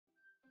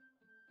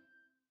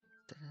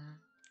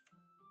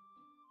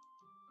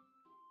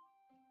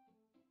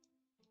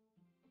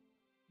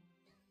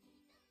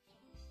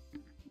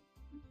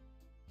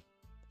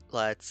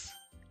Let's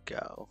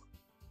go.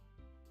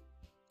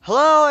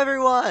 Hello,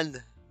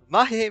 everyone!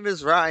 My name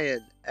is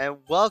Ryan, and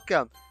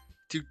welcome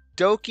to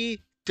Doki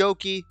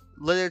Doki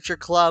Literature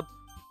Club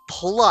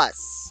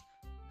Plus.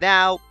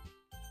 Now,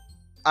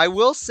 I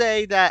will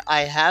say that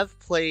I have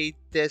played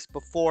this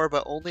before,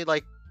 but only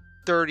like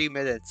 30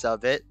 minutes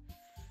of it.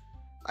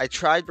 I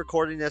tried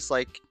recording this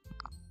like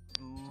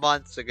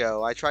months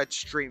ago. I tried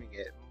streaming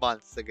it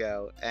months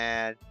ago,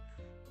 and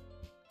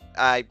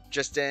I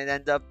just didn't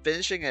end up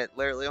finishing it.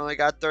 Literally only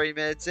got 30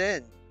 minutes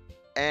in.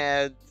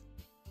 And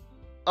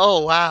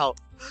oh wow,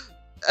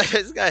 I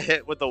just got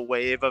hit with a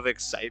wave of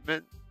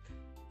excitement.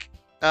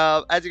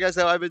 As you guys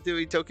know, I've been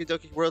doing Doki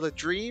Doki World of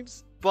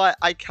Dreams, but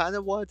I kind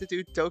of wanted to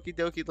do Doki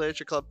Doki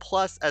Literature Club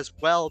Plus as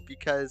well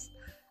because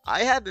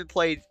I haven't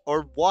played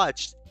or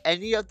watched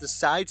any of the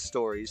side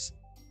stories.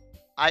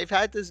 I've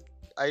had this,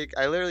 I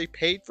literally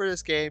paid for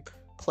this game,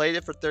 played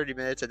it for 30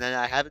 minutes, and then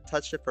I haven't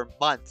touched it for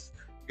months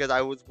because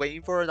I was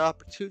waiting for an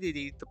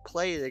opportunity to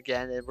play it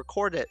again and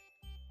record it.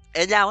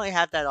 And now I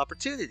have that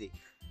opportunity.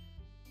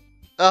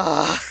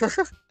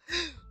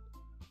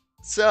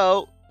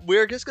 So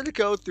we're just gonna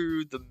go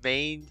through the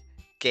main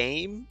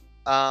game.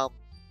 Man,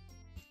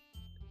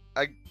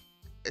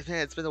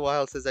 it's been a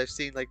while since I've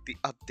seen like the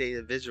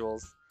updated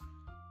visuals.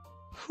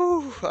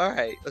 Whew. All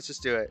right, let's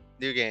just do it.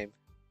 New game.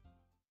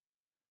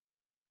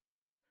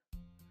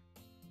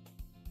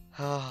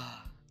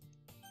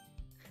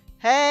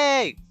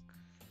 Hey!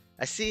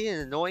 I see an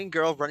annoying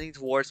girl running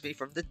towards me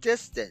from the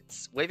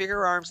distance, waving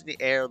her arms in the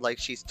air like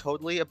she's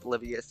totally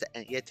oblivious to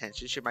any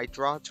attention she might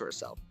draw to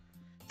herself.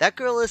 That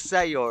girl is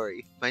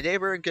Sayori, my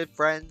neighbor and good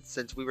friend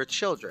since we were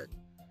children.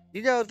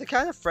 You know, the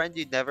kind of friend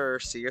you'd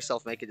never see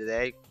yourself making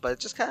today, but it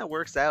just kind of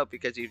works out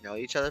because you've known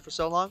each other for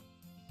so long.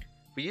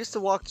 We used to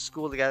walk to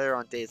school together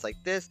on days like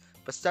this,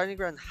 but starting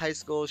around high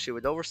school, she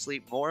would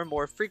oversleep more and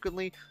more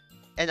frequently,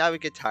 and I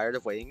would get tired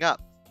of waiting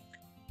up.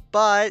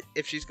 But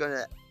if she's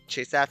gonna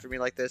chase after me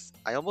like this,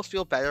 I almost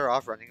feel better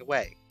off running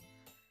away.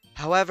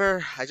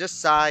 However, I just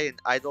sigh and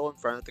idle in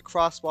front of the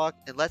crosswalk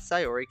and let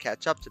Sayori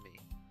catch up to me.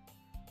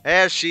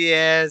 There she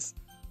is!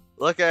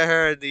 Look at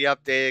her in the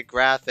updated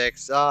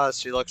graphics. Oh,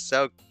 she looks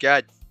so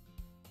good.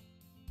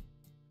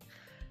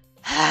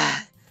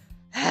 I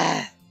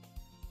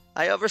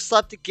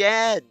overslept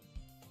again!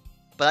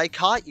 But I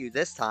caught you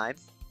this time.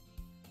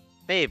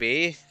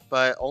 Maybe,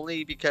 but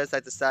only because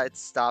I decided to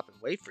stop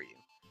and wait for you.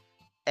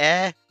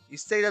 You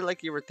stated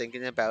like you were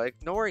thinking about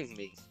ignoring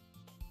me.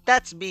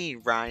 That's me,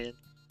 Ryan.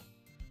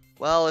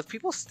 Well, if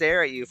people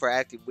stare at you for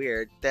acting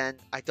weird, then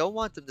I don't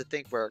want them to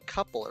think we're a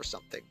couple or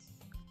something.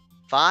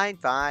 Fine,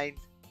 fine.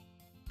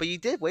 But you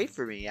did wait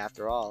for me,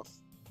 after all.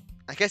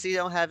 I guess you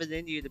don't have it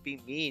in you to be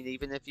mean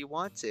even if you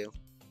want to.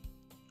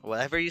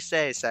 Whatever you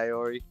say,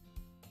 Sayori.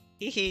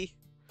 Hee.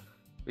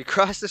 We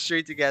cross the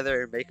street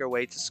together and make our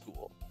way to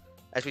school.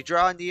 As we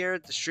draw near,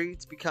 the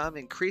streets become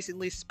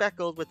increasingly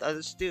speckled with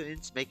other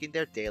students making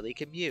their daily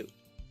commute.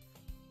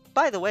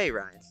 By the way,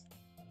 Ryan,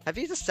 have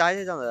you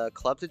decided on a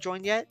club to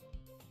join yet?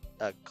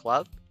 A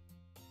club?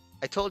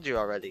 I told you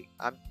already,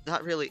 I'm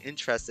not really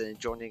interested in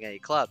joining any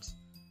clubs.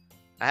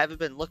 I haven't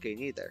been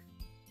looking either.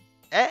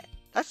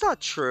 That's not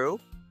true.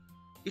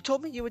 You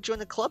told me you would join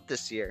a club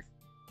this year.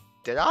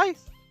 Did I?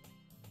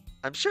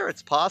 I'm sure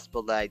it's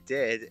possible that I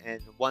did in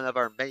one of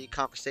our many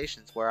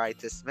conversations where I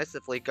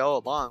dismissively go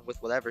along with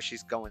whatever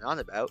she's going on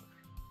about.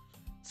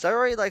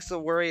 Sayori likes to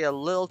worry a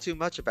little too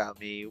much about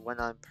me when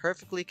I'm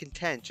perfectly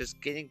content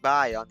just getting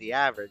by on the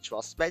average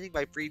while spending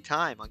my free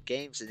time on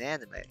games and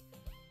anime.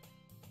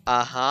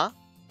 Uh-huh.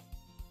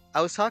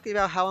 I was talking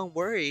about how I'm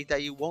worried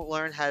that you won't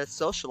learn how to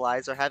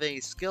socialize or have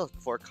any skills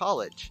before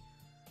college.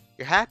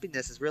 Your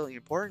happiness is really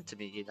important to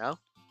me, you know?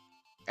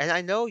 And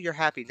I know you're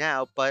happy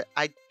now, but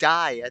I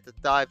die at the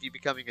thought of you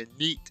becoming a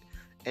NEET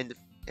in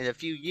a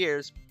few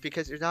years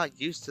because you're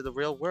not used to the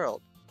real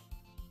world.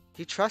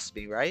 You trust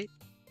me, right?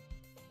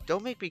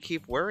 Don't make me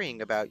keep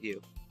worrying about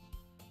you.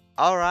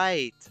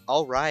 Alright.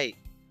 I'll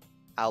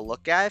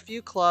look at a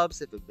few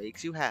clubs if it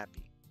makes you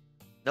happy.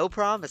 No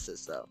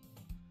promises, though.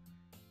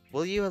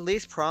 Will you at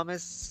least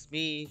promise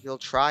me you'll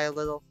try a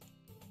little?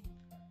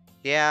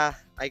 Yeah,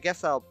 I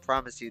guess I'll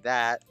promise you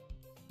that.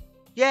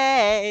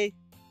 Yay!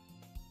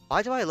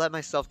 Why do I let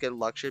myself get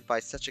lectured by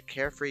such a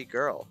carefree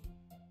girl?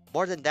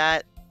 More than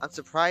that, I'm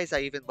surprised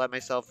I even let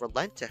myself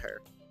relent to her.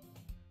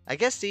 I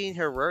guess seeing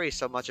her worry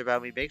so much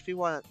about me makes me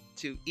want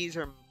to ease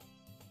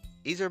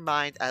her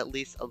mind at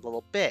least a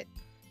little bit,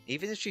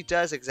 even if she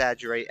does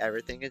exaggerate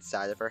everything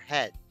inside of her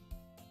head.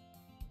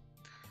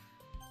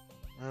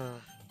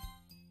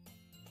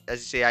 As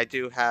you see, I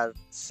do have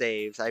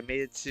saves. I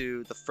made it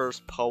to the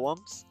first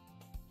poems.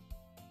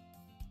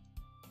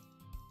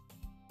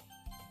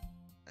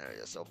 I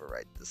just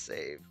overwrite the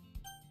save.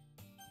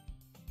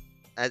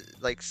 At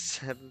like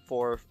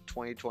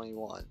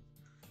 7/4/2021.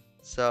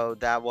 So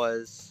that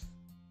was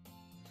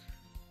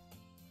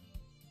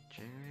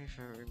January,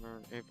 February,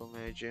 March, April,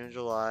 May, June,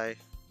 July.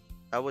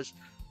 That was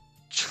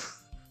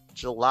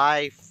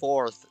July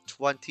 4th,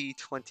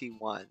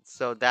 2021.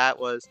 So that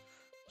was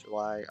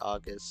July,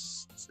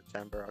 August,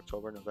 September,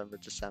 October, November,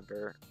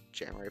 December,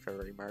 January,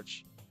 February,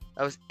 March.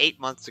 That was 8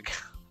 months ago.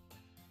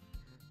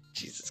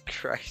 Jesus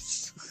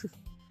Christ.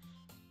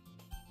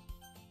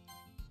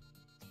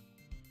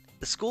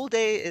 The school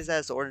day is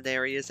as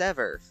ordinary as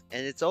ever,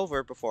 and it's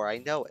over before I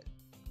know it.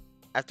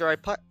 After I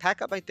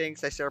pack up my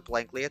things, I stare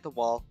blankly at the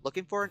wall,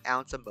 looking for an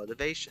ounce of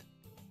motivation.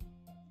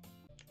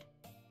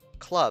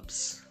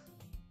 Clubs.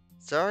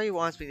 Sayori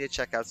wants me to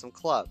check out some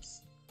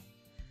clubs.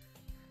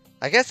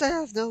 I guess I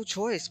have no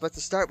choice but to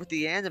start with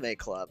the anime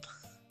club.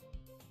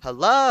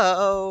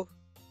 Hello?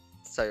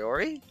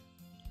 Sayori?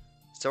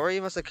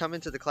 Sayori must have come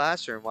into the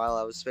classroom while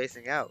I was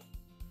spacing out.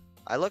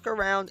 I look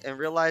around and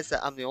realize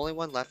that I'm the only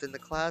one left in the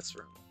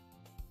classroom.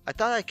 I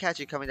thought I'd catch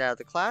you coming out of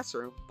the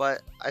classroom,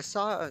 but I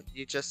saw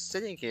you just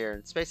sitting here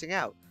and spacing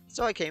out,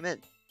 so I came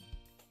in.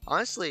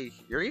 Honestly,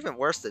 you're even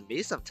worse than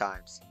me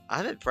sometimes.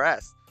 I'm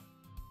impressed.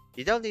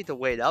 You don't need to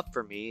wait up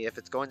for me if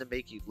it's going to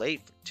make you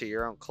late to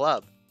your own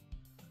club.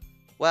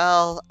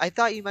 Well, I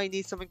thought you might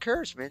need some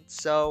encouragement,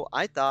 so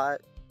I thought,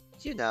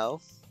 you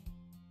know.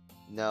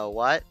 Know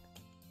what?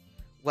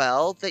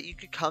 Well, that you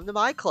could come to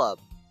my club.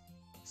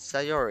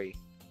 Sayori.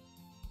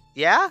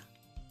 Yeah?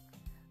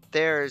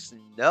 There's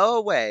no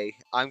way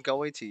I'm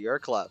going to your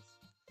club.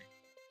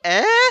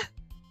 Eh?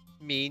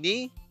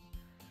 Meanie?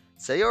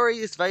 Sayori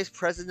is vice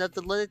president of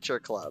the literature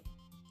club.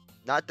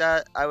 Not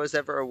that I was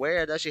ever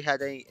aware that she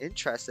had any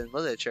interest in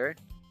literature.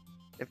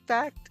 In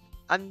fact,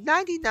 I'm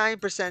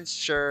 99%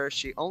 sure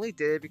she only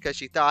did it because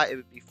she thought it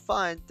would be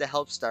fun to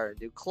help start a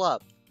new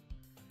club.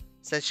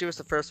 Since she was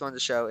the first one to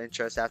show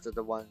interest after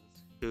the one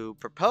who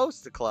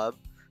proposed the club,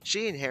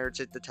 she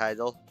inherited the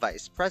title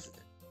Vice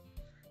President.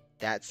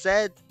 That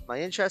said,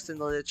 my interest in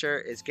literature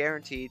is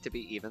guaranteed to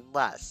be even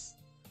less.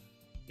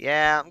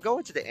 Yeah, I'm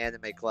going to the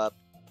anime club.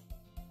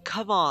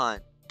 Come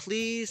on,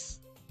 please?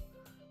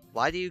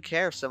 Why do you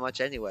care so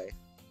much anyway?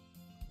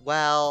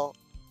 Well,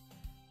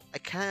 I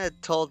kinda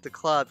told the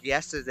club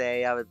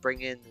yesterday I would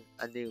bring in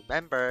a new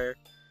member,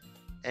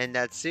 and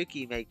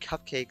Natsuki made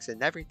cupcakes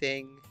and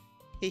everything.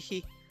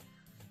 Hehe.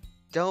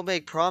 Don't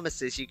make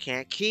promises you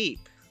can't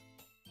keep.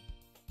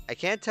 I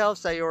can't tell if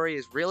Sayori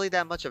is really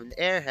that much of an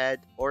airhead,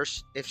 or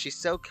if she's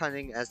so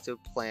cunning as to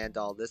have planned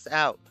all this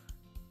out.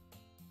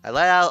 I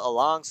let out a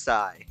long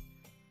sigh.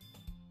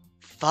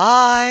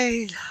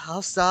 Fine,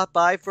 I'll stop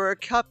by for a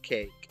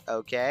cupcake,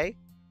 okay?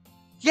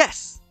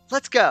 Yes,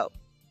 let's go!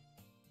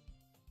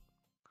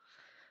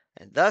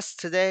 And thus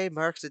today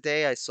marks the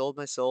day I sold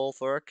my soul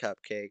for a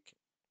cupcake.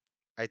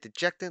 I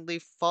dejectedly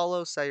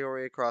follow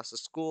Sayori across the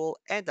school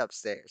and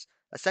upstairs,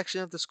 a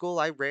section of the school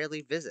I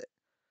rarely visit.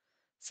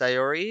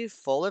 Sayori,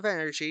 full of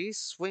energy,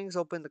 swings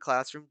open the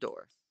classroom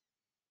door.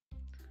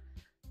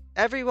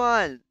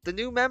 Everyone, the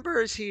new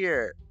member is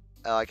here!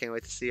 Oh, I can't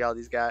wait to see all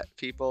these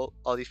people,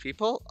 all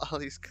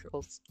these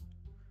girls.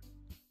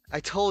 I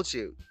told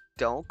you,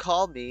 don't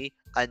call me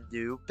a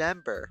new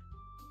member.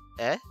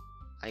 Eh?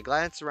 I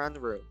glance around the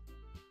room.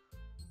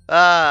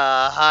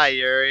 Ah, hi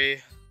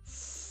Yuri.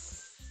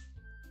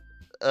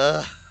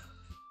 Ugh.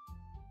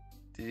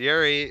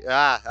 Yuri,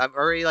 I'm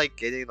already like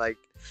getting like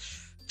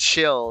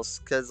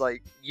chills because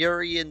like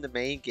Yuri in the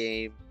main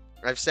game,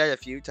 I've said a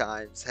few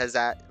times, has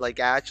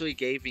actually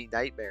gave me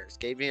nightmares.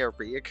 Gave me a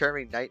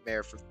reoccurring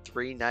nightmare for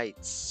 3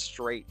 nights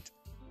straight.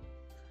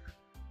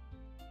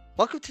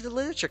 Welcome to the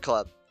Literature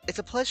Club. It's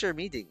a pleasure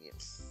meeting you.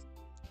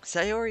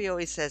 Sayori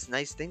always says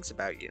nice things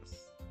about you.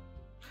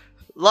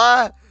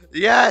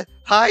 Yeah,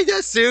 hi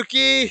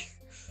Natsuki!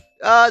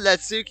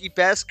 Natsuki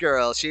best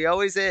girl. She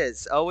always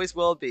is. Always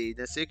will be.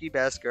 Natsuki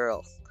best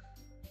girl.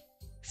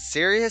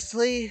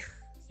 Seriously?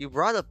 You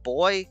brought a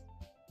boy?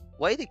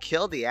 Way to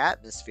kill the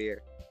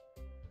atmosphere.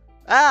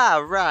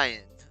 Ah,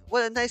 Ryan.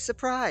 What a nice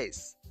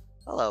surprise.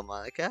 Hello,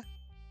 Monica.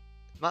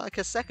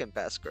 Monica's second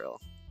best girl.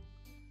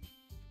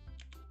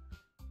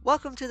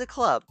 Welcome to the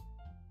club.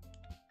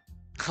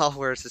 All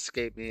words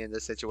escape me in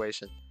this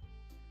situation.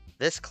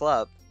 This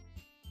club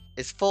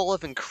is full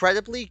of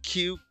incredibly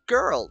cute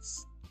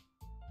girls.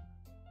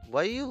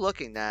 What are you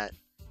looking at?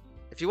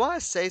 If you want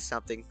to say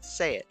something,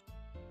 say it.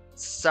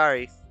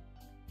 Sorry.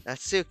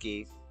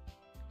 Natsuki.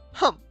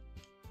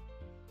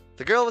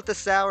 The girl with the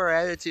sour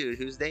attitude,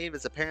 whose name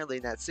is apparently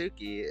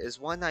Natsuki,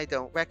 is one I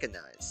don't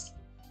recognize.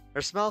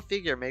 Her small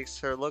figure makes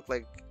her look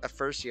like a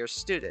first-year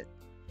student.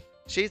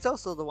 She's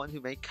also the one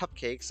who made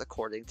cupcakes,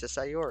 according to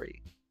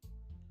Sayori.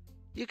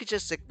 You could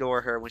just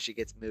ignore her when she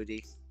gets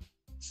moody.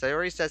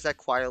 Sayori says that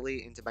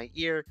quietly into my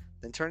ear,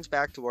 then turns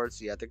back towards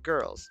the other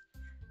girls.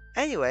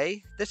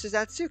 Anyway, this is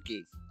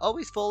Natsuki,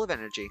 always full of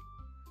energy.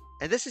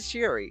 And this is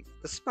Yuri,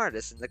 the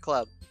smartest in the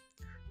club.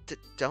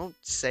 Don't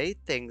say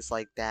things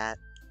like that.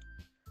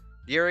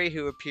 Yuri,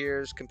 who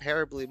appears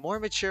comparably more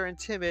mature and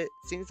timid,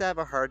 seems to have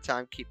a hard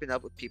time keeping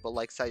up with people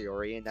like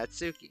Sayori and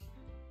Natsuki.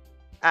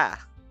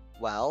 Ah,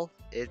 well,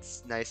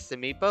 it's nice to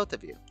meet both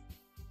of you.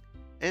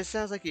 And it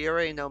sounds like you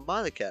already know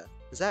Monica,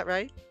 is that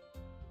right?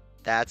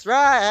 That's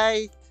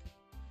right!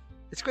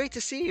 It's great to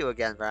see you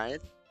again, Ryan.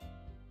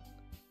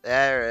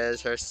 There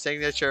is her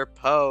signature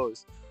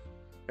pose.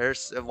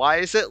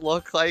 Why does it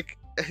look like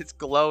it's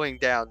glowing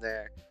down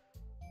there?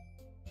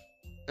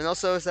 And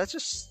also, is that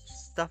just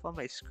stuff on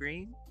my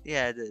screen?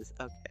 Yeah, it is.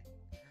 Okay.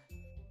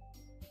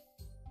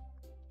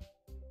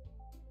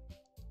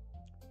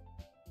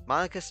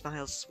 Monica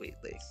smiles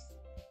sweetly.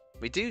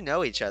 We do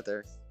know each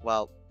other.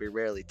 Well, we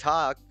rarely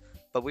talk,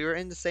 but we were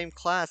in the same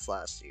class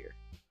last year.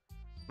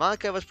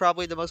 Monica was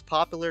probably the most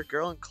popular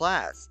girl in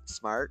class.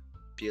 Smart,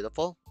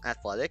 beautiful,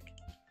 athletic.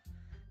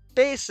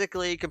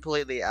 Basically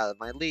completely out of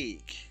my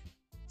league.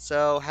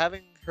 So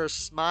having her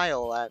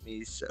smile at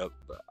me so...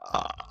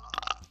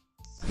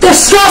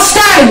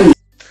 Disgusting!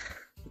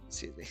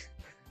 Excuse me.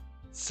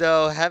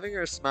 So having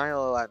her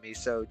smile at me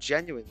so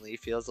genuinely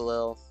feels a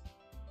little...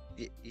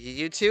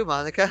 you too,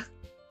 Monica?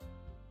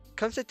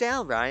 Come sit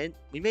down, Ryan.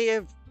 We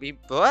made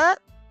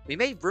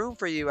room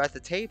for you at the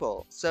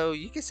table, so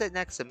you can sit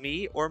next to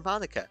me or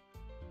Monica.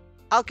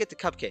 I'll get the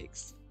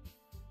cupcakes.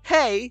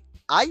 Hey,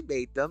 I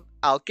made them.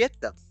 I'll get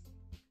them.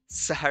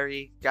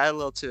 Sorry, got a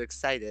little too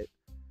excited.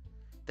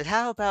 Then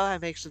how about I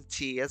make some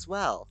tea as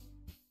well?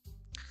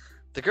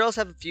 The girls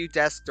have a few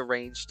desks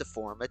arranged to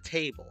form a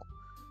table.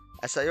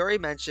 As Sayori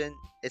mentioned,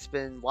 it's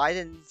been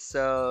widened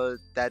so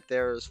that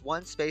there's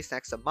one space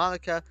next to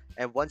Monica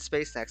and one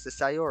space next to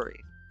Sayori.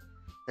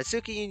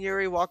 Natsuki and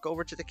Yuri walk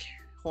over to the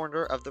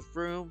corner of the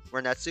room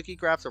where Natsuki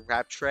grabs a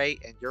wrap tray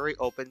and Yuri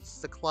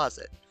opens the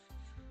closet.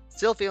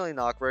 Still feeling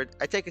awkward,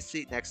 I take a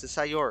seat next to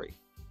Sayori.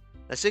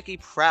 Natsuki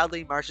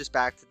proudly marches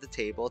back to the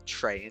table,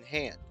 tray in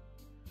hand.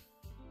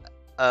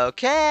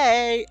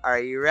 Okay, are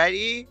you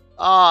ready?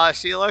 Aw,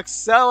 she looks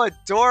so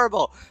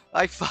adorable.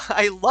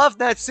 I love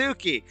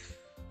Natsuki.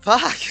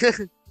 Fuck.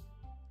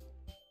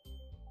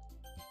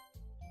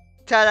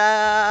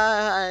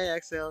 Ta-da! I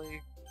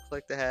accidentally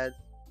clicked ahead.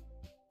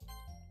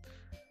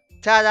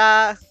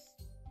 Ta-da!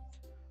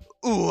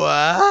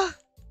 Ooh!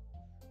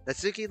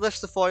 Natsuki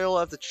lifts the foil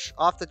of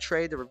off the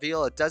tray to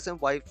reveal a dozen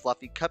white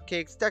fluffy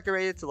cupcakes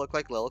decorated to look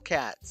like little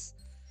cats.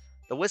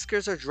 The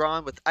whiskers are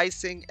drawn with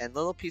icing and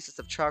little pieces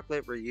of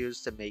chocolate were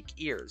used to make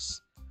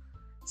ears.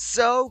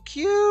 So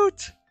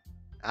cute!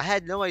 I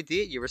had no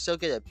idea you were so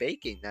good at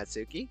baking,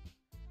 Natsuki.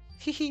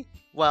 Hehe,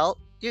 well,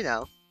 you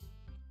know.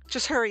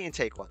 Just hurry and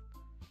take one.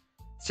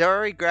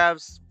 Sayori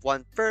grabs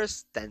one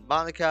first, then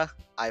Monica.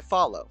 I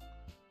follow.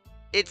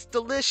 It's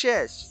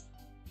delicious!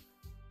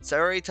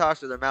 Sayori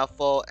talks with her mouth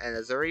full, and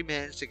Azuri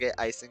managed to get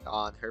icing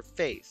on her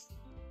face.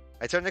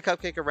 I turn the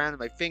cupcake around in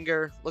my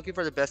finger, looking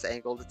for the best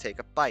angle to take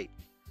a bite.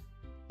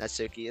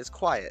 Natsuki is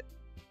quiet.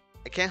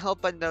 I can't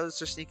help but notice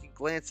her sneaking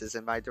glances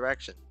in my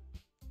direction.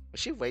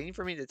 Was she waiting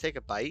for me to take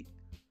a bite?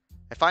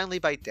 I finally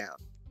bite down.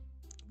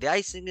 The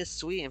icing is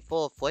sweet and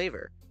full of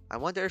flavor. I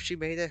wonder if she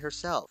made it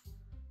herself.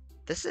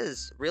 This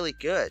is really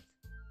good.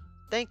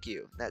 Thank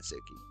you,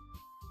 Natsuki.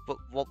 But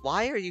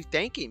why are you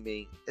thanking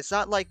me? It's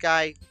not like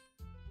I...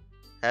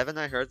 Haven't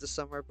I heard this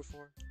somewhere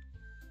before?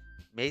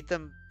 Made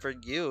them for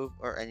you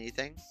or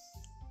anything.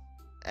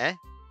 Eh?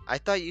 I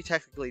thought you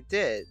technically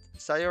did.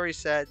 Sayori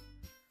said,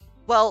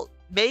 well,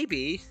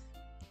 maybe.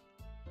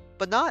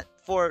 But not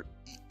for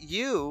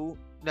you.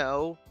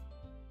 No.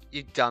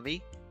 You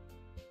dummy.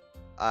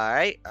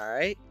 Alright,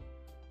 alright.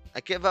 I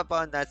give up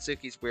on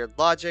Natsuki's weird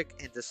logic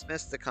and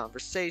dismiss the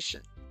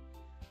conversation.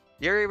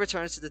 Yuri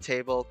returns to the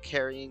table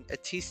carrying a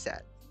tea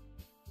set.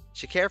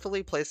 She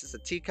carefully places a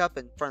teacup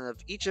in front of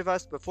each of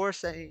us before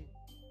setting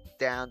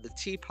down the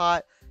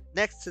teapot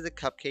next to the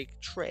cupcake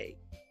tray.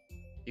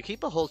 You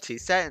keep a whole tea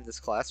set in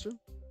this classroom?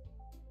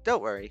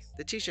 Don't worry,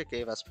 the teacher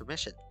gave us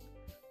permission.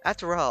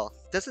 After all,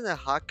 doesn't a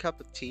hot cup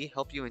of tea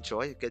help you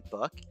enjoy a good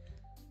book?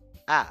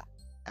 Ah,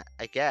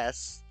 I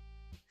guess.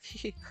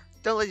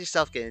 Don't let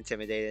yourself get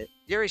intimidated.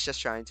 Yuri's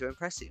just trying to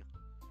impress you.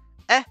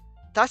 Eh,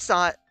 that's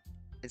not...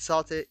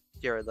 Insulted,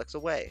 Yuri looks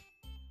away.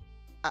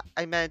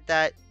 I meant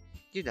that,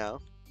 you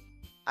know,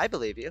 I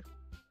believe you.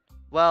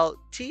 Well,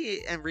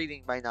 tea and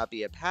reading might not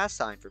be a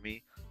pastime for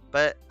me,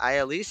 but I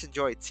at least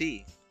enjoy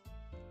tea.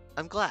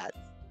 I'm glad.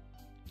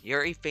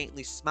 Yuri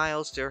faintly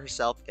smiles to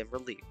herself in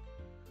relief.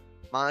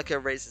 Monica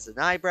raises an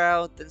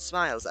eyebrow, then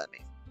smiles at me.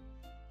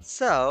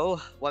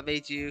 So, what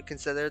made you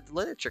consider the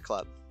literature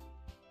club?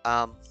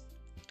 I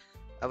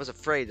was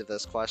afraid of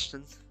this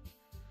question.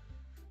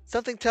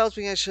 Something tells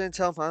me I shouldn't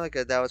tell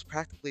Monica that I was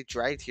practically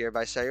dragged here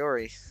by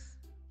Sayori.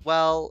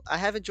 Well, I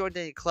haven't joined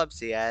any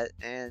clubs yet,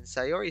 and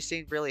Sayori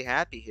seemed really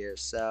happy here,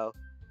 so...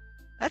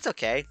 That's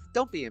okay,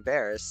 don't be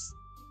embarrassed.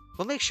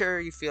 We'll make sure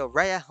you feel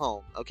right at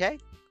home, okay?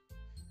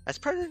 As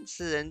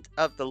president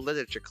of the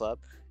literature club,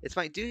 it's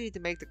my duty to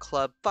make the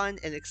club fun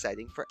and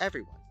exciting for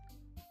everyone.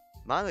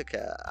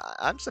 Monica,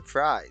 I'm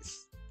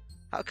surprised.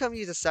 How come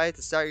you decided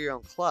to start your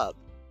own club?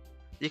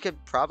 You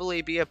could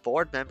probably be a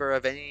board member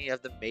of any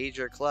of the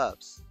major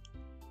clubs.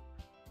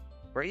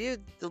 Weren't you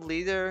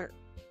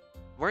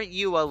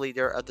a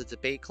leader of the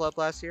debate club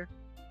last year?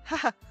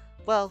 Haha,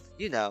 well,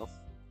 you know.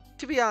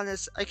 To be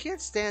honest, I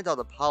can't stand all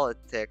the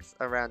politics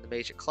around the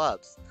major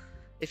clubs.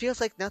 It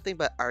feels like nothing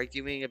but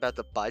arguing about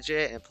the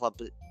budget and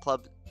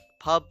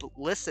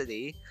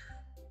publicity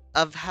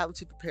of how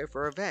to prepare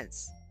for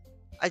events.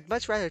 I'd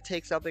much rather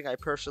take something I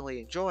personally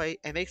enjoy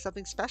and make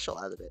something special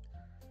out of it.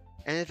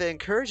 And if it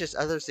encourages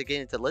others to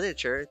get into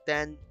literature,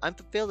 then I'm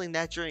fulfilling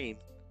that dream.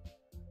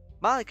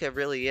 Monica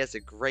really is a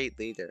great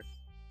leader.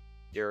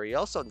 Yuri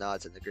also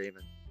nods in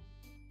agreement.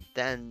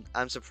 Then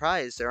I'm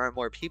surprised there aren't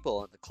more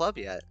people in the club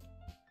yet.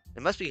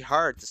 It must be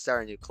hard to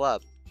start a new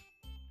club.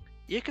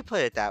 You could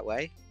put it that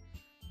way.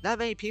 Not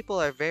many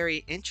people are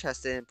very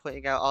interested in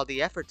putting out all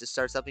the effort to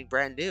start something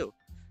brand new,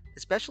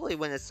 especially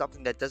when it's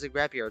something that doesn't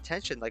grab your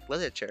attention like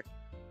literature.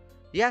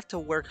 You have to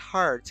work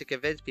hard to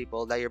convince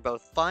people that you're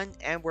both fun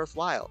and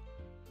worthwhile.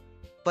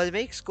 But it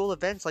makes school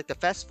events like the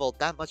festival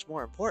that much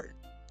more important.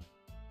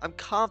 I'm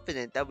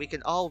confident that we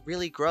can all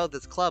really grow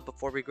this club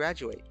before we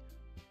graduate.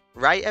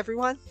 Right,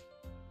 everyone?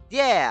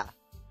 Yeah!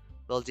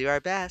 We'll do our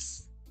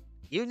best.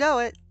 You know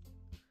it!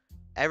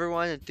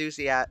 Everyone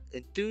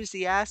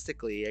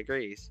enthusiastically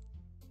agrees.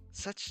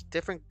 Such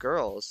different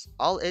girls,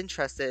 all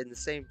interested in the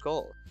same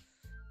goal.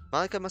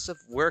 Monica must have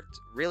worked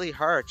really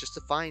hard just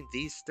to find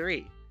these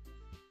three.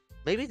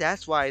 Maybe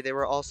that's why they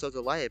were all so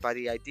delighted by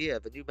the idea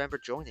of a new member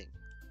joining.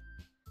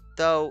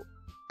 Though,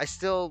 I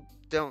still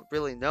don't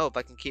really know if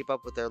I can keep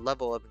up with their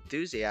level of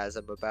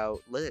enthusiasm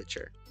about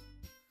literature.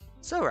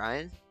 So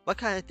Ryan, what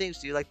kind of things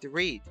do you like to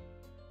read?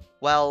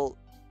 Well,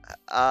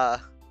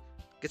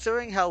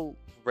 considering how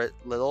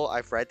little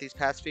I've read these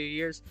past few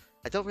years,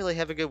 I don't really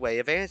have a good way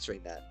of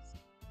answering that.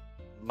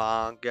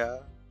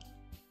 Manga?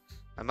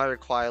 I muttered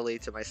quietly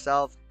to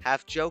myself,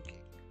 half joking.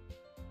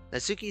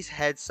 Natsuki's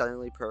head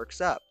suddenly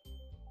perks up.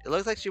 It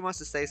looks like she wants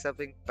to say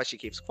something, but she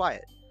keeps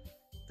quiet.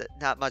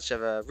 Not much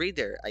of a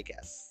reader, I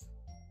guess.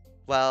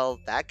 Well,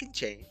 that can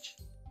change.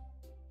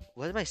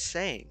 What am I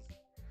saying?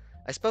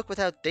 I spoke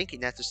without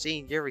thinking after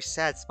seeing Yuri's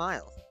sad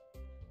smile.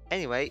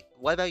 Anyway,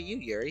 what about you,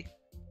 Yuri?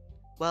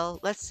 Well,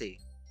 let's see.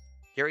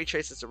 Yuri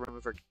traces the rim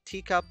of her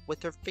teacup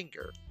with her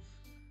finger.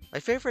 My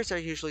favorites are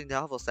usually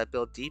novels that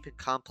build deep and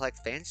complex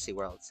fantasy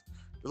worlds.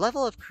 The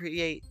level of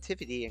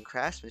creativity and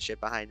craftsmanship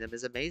behind them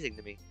is amazing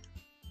to me.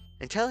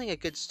 And telling a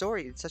good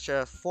story in such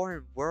a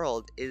foreign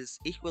world is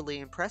equally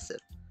impressive.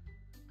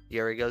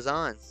 Yuri goes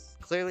on,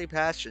 clearly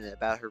passionate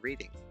about her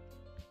reading.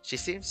 She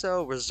seems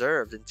so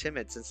reserved and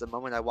timid since the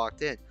moment I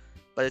walked in,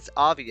 but it's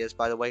obvious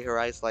by the way her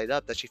eyes light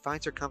up that she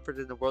finds her comfort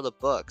in the world of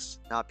books,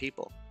 not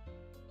people.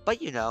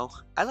 But you know,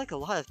 I like a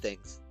lot of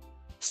things.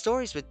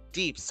 Stories with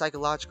deep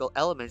psychological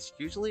elements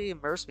usually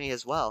immerse me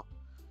as well.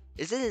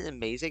 Isn't it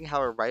amazing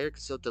how a writer can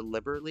so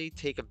deliberately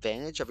take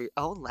advantage of your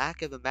own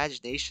lack of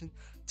imagination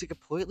to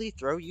completely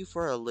throw you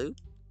for a loop?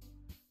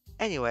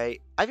 Anyway,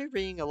 I've been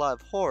reading a lot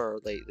of horror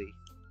lately.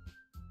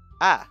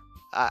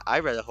 I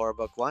read a horror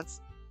book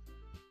once.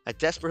 I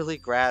desperately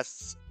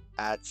grasped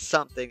at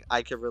something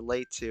I could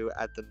relate to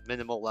at the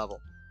minimal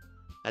level.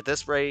 At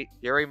this rate,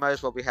 Yuri might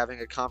as well be having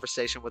a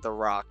conversation with a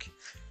rock.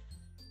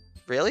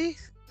 Really?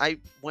 I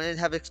wouldn't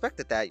have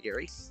expected that,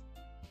 Yuri.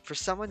 For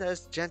someone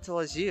as gentle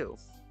as you.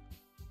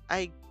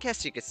 I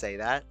guess you could say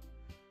that.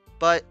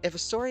 But if a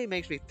story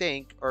makes me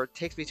think or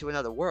takes me to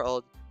another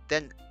world,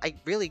 then I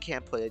really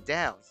can't put it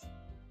down.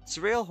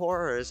 Surreal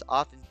horror is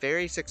often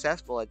very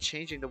successful at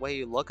changing the way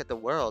you look at the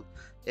world,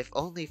 if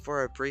only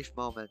for a brief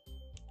moment.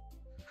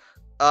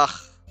 Ugh,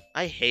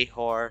 I hate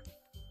horror.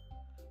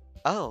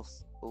 Oh,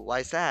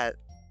 why's that?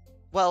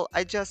 Well,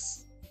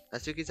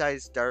 Natsuki's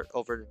eyes dart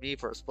over to me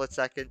for a split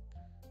second.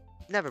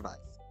 Never mind.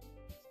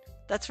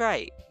 That's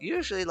right, you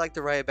usually like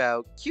to write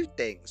about cute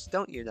things,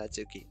 don't you,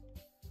 Natsuki?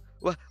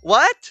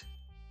 What?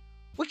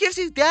 What gives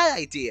you that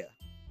idea?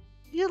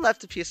 You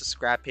left a piece of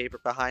scrap paper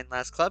behind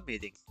last club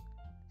meeting.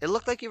 It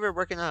looked like you were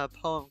working on a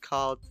poem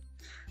called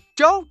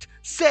Don't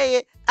Say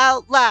It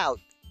Out Loud!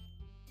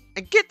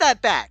 And get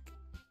that back!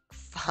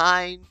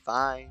 Fine.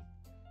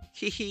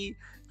 Hehe,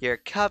 your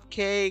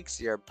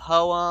cupcakes, your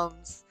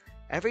poems,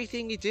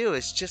 everything you do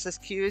is just as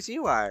cute as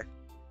you are.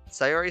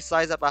 Sayori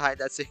slides up behind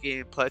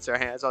Natsuki and puts her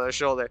hands on her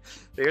shoulder.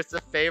 Here's my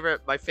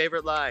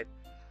favorite line.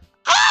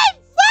 I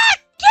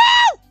fuck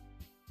you!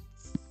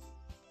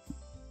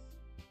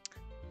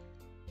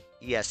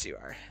 Yes, you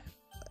are.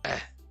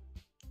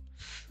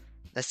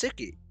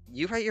 Natsuki,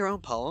 you write your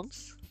own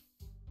poems?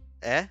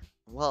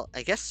 Well,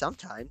 I guess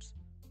sometimes.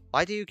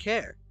 Why do you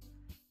care?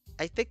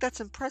 I think that's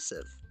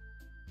impressive.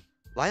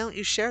 Why don't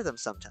you share them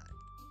sometime?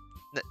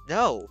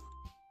 No.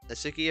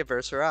 Natsuki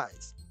averts her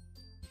eyes.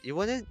 You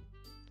wouldn't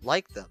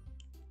like them.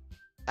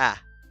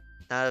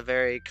 Not a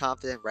very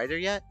confident writer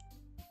yet?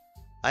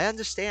 I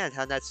understand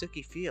how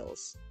Natsuki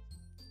feels.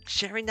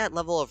 Sharing that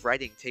level of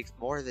writing takes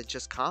more than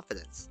just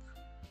confidence.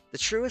 The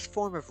truest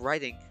form of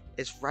writing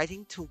is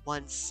writing to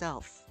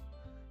oneself.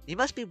 You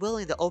must be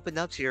willing to open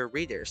up to your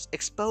readers,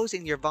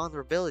 exposing your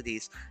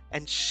vulnerabilities,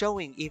 and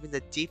showing even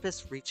the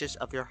deepest reaches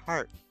of your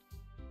heart.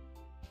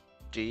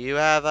 Do you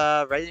have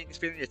writing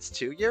experience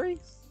too, Yuri?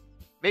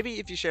 Maybe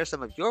if you share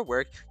some of your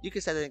work, you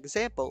can set an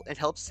example and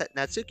help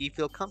Natsuki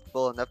feel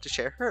comfortable enough to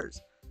share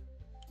hers.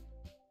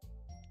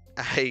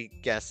 I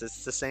guess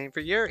it's the same for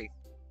Yuri.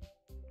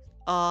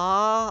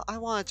 I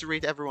wanted to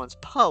read everyone's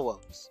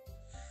poems.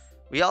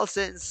 We all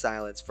sit in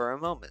silence for a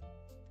moment.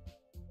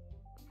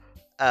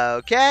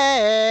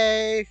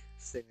 Okay,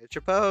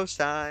 signature pose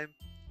time.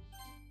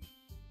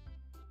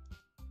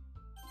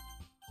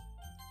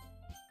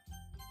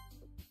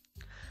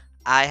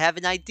 I have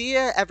an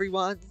idea,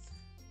 everyone.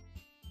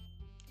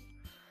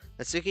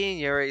 Natsuki and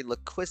Yuri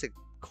look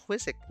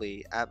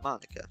quizzically at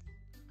Monica.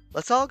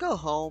 Let's all go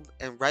home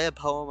and write a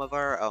poem of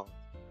our own.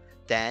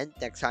 Then,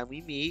 next time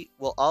we meet,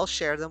 we'll all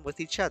share them with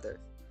each other.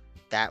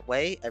 That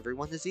way,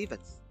 everyone is even.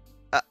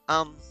 Uh,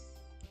 um,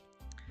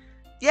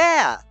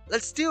 yeah,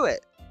 let's do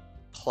it!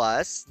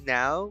 Plus,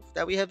 now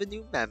that we have a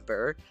new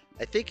member,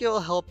 I think it will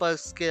help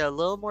us get a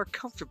little more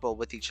comfortable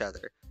with each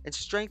other and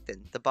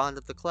strengthen the bond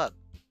of the club.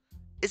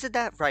 Isn't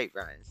that right,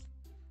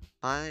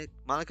 Ryan?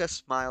 Monica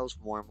smiles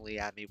warmly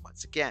at me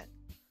once again.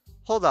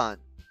 Hold on,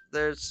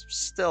 there's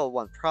still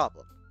one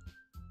problem.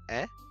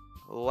 Eh?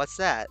 What's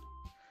that?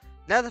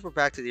 Now that we're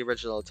back to the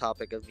original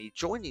topic of me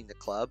joining the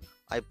club,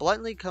 I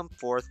bluntly come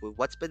forth with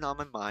what's been on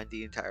my mind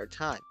the entire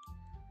time.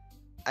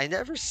 I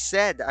never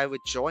said I would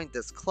join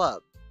this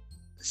club.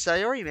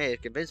 Sayori may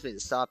have convinced me to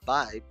stop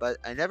by, but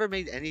I never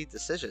made any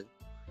decision.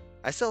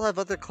 I still have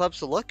other clubs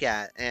to look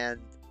at, and,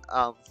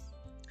 oh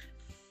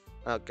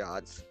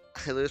god,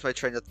 I lose my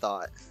train of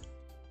thought.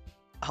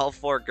 All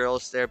four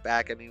girls stare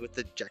back at me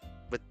with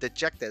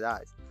dejected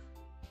eyes.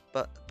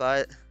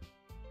 But,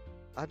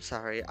 I'm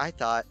sorry, I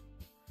thought,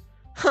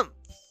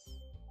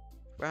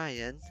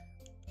 Ryan,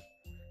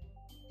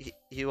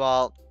 you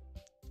all,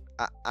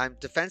 I'm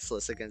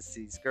defenseless against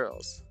these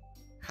girls.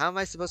 How am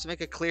I supposed to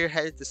make a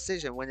clear-headed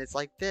decision when it's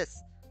like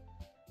this?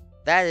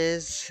 That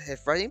is,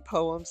 if writing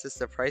poems is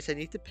the price I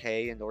need to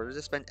pay in order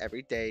to spend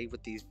every day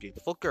with these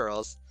beautiful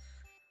girls.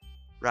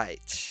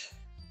 Right.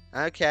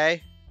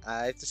 Okay,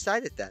 I've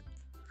decided then.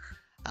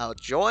 I'll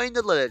join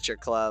the literature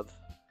club.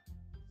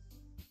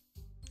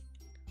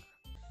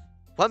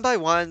 One by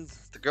one,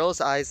 the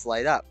girls' eyes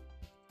light up.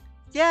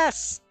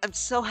 Yes, I'm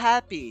so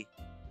happy.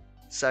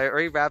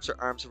 Sayori wraps her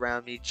arms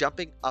around me,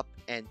 jumping up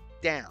and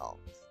down.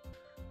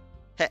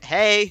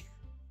 Hey,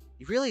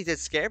 you really did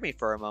scare me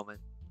for a moment.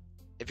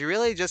 If you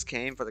really just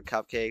came for the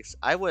cupcakes,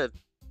 I would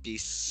be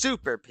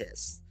super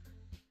pissed.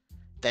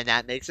 Then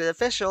that makes it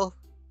official.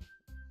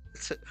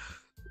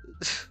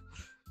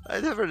 I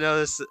never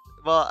noticed.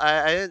 Well,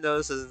 I didn't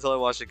notice this until I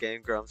watched the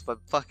Game Grumps, but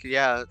fuck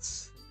yeah,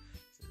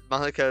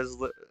 Monica is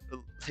like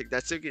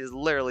Natsuki is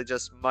literally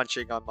just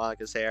munching on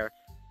Monica's hair.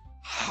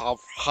 How?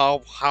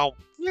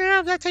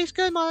 Yeah, that tastes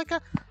good, Monica.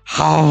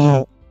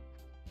 How?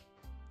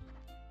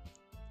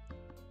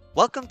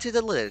 Welcome to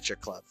the Literature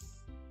Club.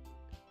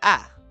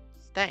 Ah,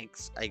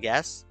 thanks, I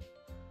guess.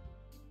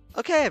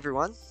 Okay,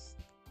 everyone.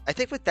 I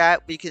think with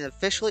that, we can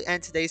officially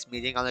end today's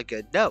meeting on a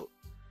good note.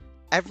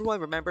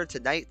 Everyone remember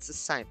tonight's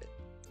assignment.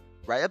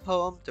 Write a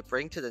poem to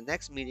bring to the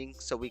next meeting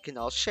so we can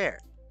all share.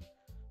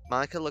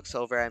 Monica looks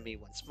over at me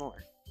once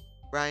more.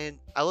 Ryan,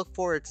 I look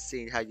forward to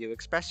seeing how you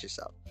express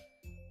yourself.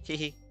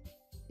 Hehe.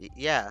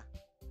 Yeah.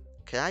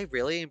 Can I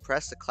really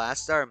impress the class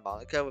star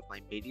Monica with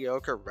my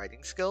mediocre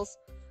writing skills?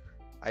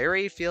 I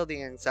already feel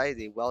the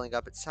anxiety welling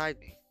up inside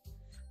me.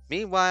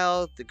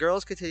 Meanwhile, the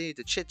girls continue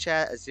to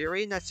chit-chat as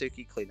Yuri and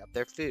Natsuki clean up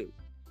their food.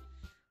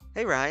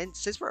 Hey Ryan,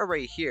 since we're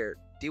already here,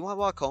 do you want to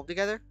walk home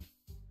together?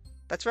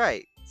 That's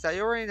right,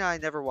 Sayori and I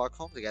never walk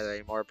home together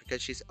anymore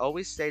because she's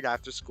always stayed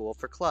after school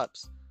for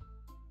clubs.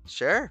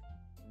 Sure,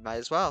 might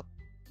as well.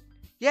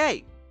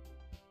 Yay!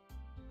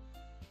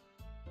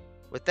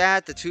 With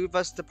that, the two of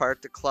us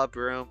depart the club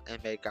room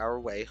and make our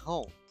way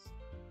home.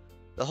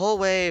 The whole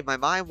way, my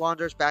mind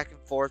wanders back and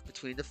forth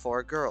between the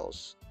four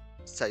girls.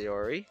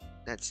 Sayori,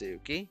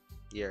 Natsuki,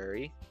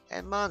 Yuri,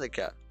 and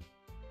Monica.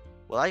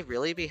 Will I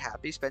really be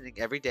happy spending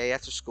every day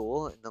after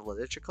school in the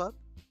literature club?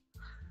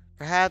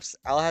 Perhaps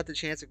I'll have the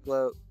chance to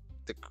grow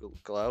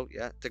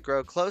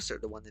closer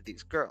to one of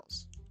these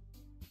girls.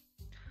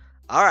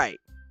 Alright,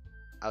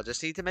 I'll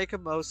just need to make the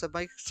most of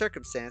my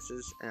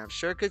circumstances, and I'm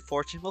sure good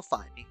fortune will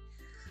find me.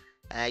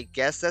 And I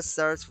guess that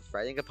starts with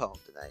writing a poem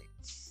tonight.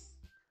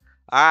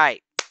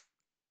 Alright.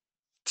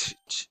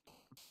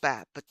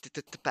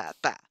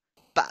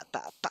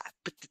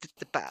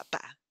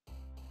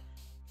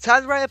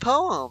 Time to write a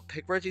poem.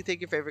 Pick words you think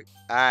your favorite.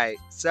 Alright,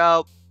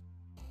 so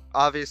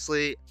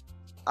obviously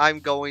I'm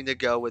going to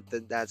go with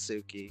the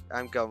Natsuki.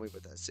 I'm going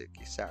with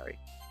Natsuki, sorry.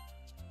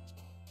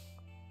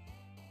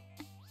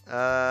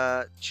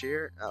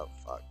 Cheer. Oh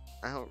fuck.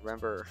 I don't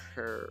remember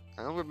her.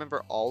 I don't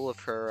remember all of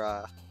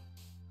her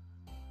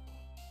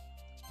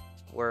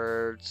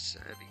words.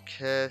 Heavy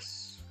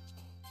kiss.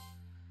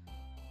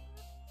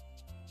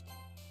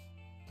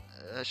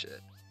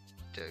 Shit.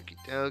 Doki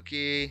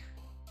Doki.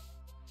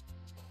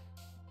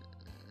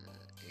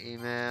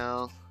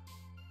 Email.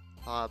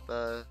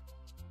 Papa.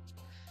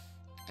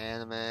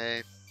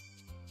 Anime.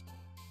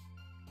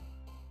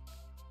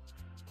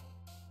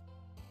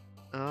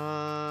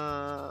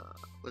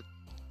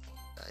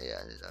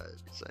 Yeah,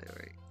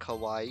 sorry.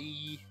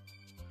 Kawaii.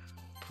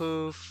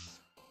 Poof.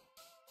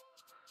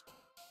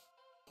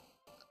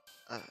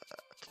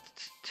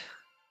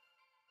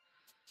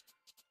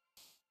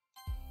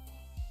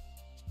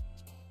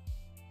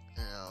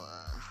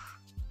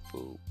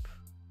 Boop.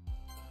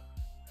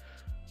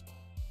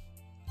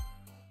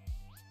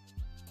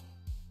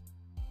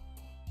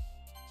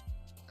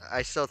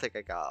 I still think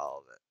I got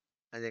all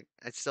of it.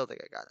 I still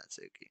think I got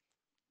Natsuki.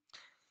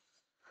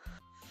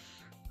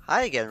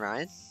 Hi again,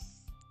 Ryan.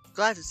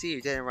 Glad to see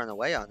you didn't run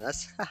away on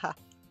us.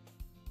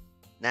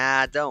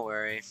 Nah, don't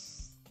worry.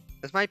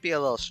 This might be a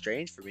little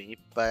strange for me,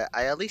 but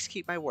I at least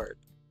keep my word.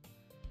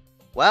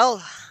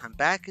 Well, I'm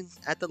back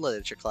at the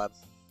literature club.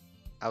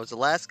 I was the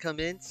last to come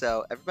in,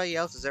 so everybody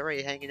else is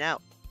already hanging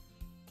out.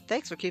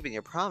 Thanks for keeping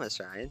your promise,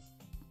 Ryan.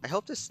 I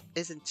hope this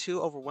isn't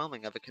too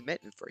overwhelming of a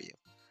commitment for you,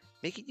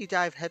 making you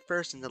dive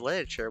headfirst into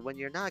literature when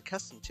you're not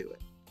accustomed to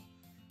it.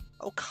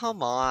 Oh,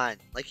 come on.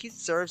 Like he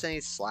deserves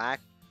any slack.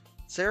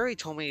 Sayori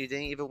told me you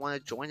didn't even want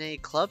to join any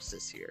clubs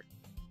this year.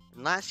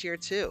 And last year,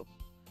 too.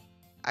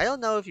 I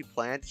don't know if you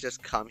plan to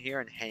just come here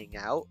and hang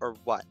out or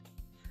what.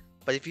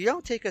 But if you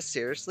don't take us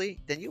seriously,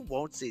 then you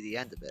won't see the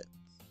end of it.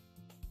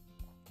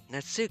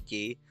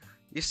 Natsuki,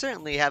 you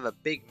certainly have a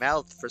big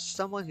mouth for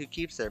someone who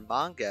keeps their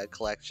manga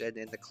collection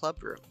in the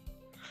club room.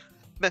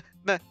 Meh,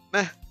 meh,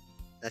 meh.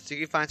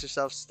 Natsuki finds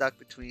herself stuck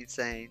between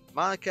saying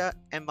Monica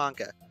and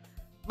manga.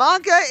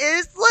 Manga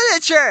is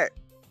literature!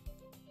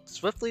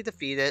 Swiftly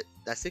defeated,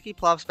 Natsuki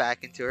plops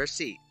back into her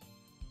seat.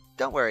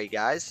 Don't worry,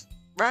 guys.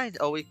 Ryan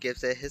always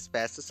gives it his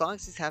best as long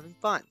as he's having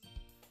fun.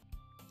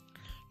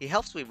 He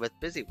helps me with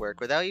busy work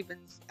without me even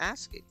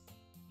asking.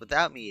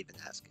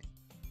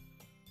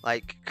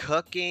 Like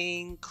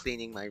cooking,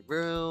 cleaning my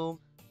room.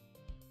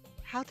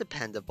 How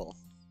dependable.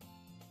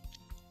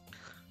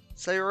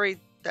 Sayori,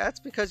 that's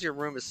because your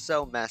room is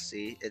so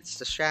messy, it's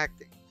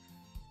distracting.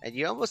 And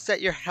you almost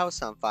set your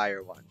house on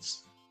fire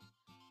once.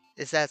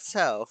 Is that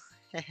so?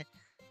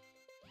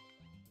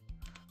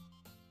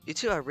 You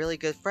two are really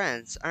good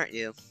friends, aren't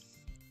you?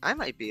 I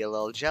might be a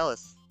little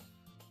jealous.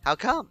 How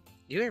come?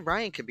 You and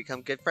Ryan can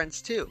become good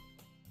friends too.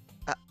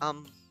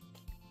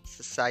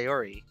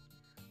 Sayori.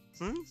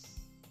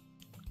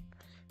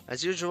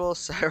 As usual,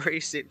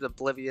 Sayori seems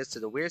oblivious to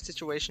the weird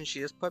situation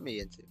she has put me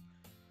into.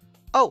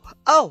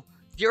 Oh!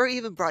 Yuri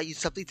even brought you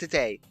something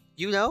today.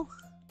 You know?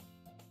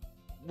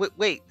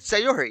 Wait,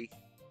 Sayori.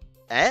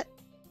 Eh?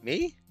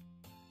 Me?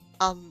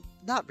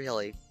 Not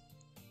really.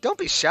 Don't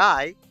be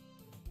shy.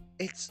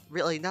 It's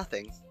really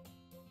nothing.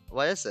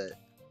 What is it?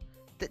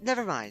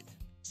 Never mind.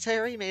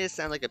 Sayori made it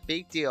sound like a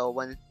big deal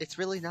when it's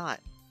really not.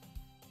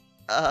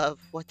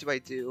 What do I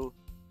do?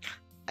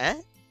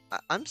 Eh?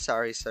 I'm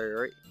sorry,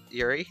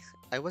 Yuri.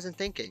 I wasn't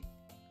thinking.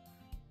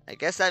 I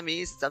guess that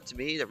means it's up to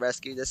me to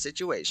rescue the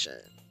situation.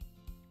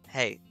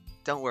 Hey,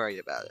 don't worry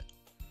about it.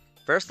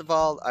 First of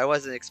all, I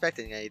wasn't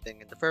expecting anything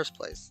in the first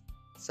place,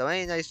 so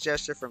any nice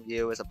gesture from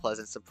you is a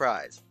pleasant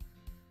surprise.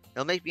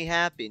 It'll make me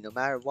happy no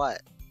matter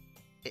what.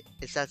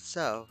 Is that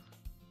so?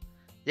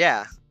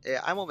 Yeah,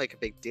 I won't make a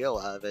big deal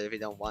out of it if you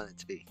don't want it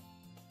to be.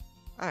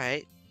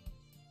 Alright.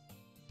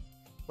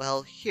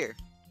 Well, here.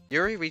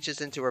 Yuri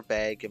reaches into her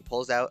bag and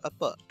pulls out a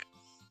book.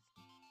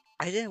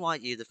 I didn't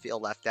want you to feel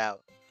left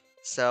out,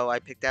 so I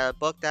picked out a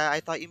book that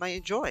I thought you might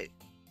enjoy.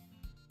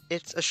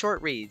 It's a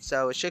short read,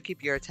 so it should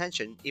keep your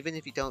attention even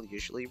if you don't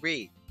usually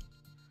read.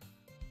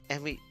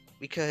 And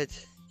we could,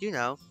 you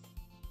know,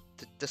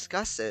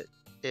 discuss it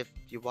if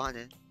you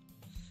wanted.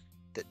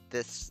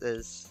 This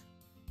is...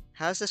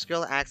 How's this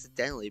girl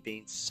accidentally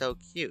being so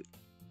cute?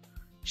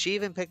 She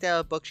even picked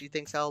out a book she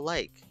thinks I'll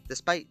like,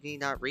 despite me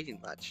not reading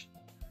much.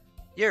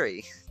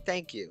 Yuri,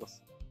 thank you.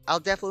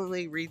 I'll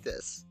definitely read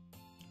this.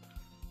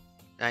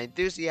 I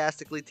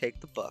enthusiastically take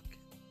the book.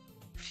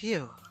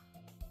 Phew.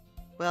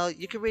 Well,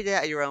 you can read it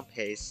at your own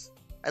pace.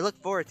 I look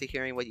forward to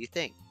hearing what you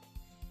think.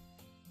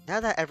 Now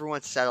that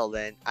everyone's settled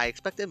in, I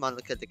expected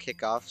Monica to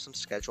kick off some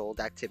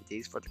scheduled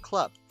activities for the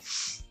club.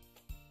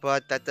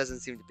 But that doesn't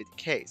seem to be the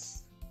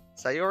case.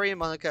 Sayori and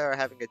Monica are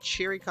having a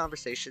cheery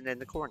conversation in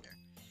the corner.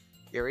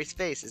 Yuri's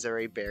face is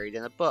already buried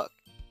in a book.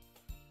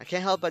 I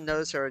can't help but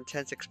notice her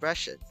intense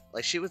expression,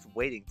 like she was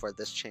waiting for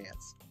this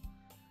chance.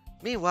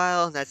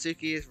 Meanwhile,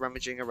 Natsuki is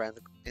rummaging around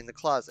in the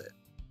closet.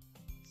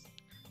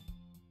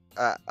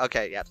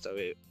 Okay, yeah, so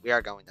we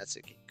are going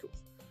Natsuki. Cool.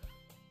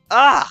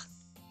 Ah!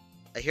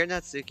 I hear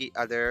Natsuki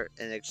utter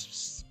an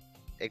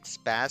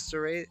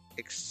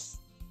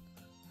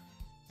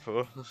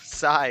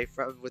sigh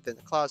from within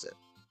the closet.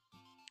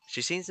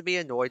 She seems to be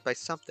annoyed by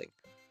something.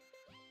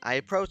 I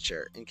approach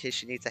her in case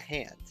she needs a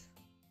hand.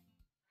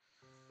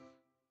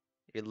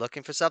 You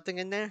looking for something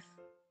in there?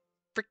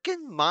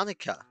 Frickin'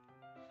 Monica!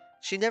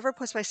 She never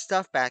puts my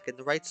stuff back in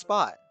the right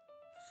spot.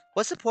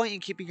 What's the point in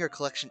keeping her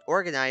collection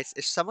organized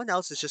if someone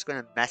else is just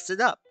going to mess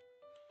it up?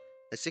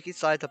 Natsuki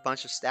slides a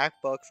bunch of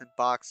stacked books and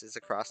boxes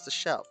across the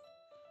shelf.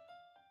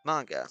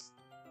 Manga.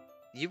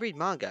 You read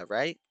manga,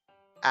 right?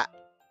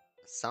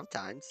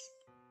 Sometimes.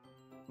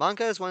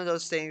 Manga is one of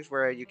those things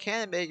where you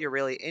can't admit you're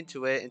really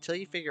into it until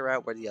you figure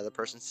out where the other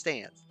person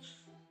stands.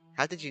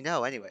 How did you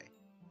know, anyway?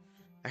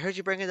 I heard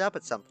you bring it up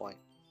at some point.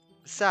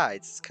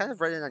 Besides, it's kind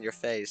of written on your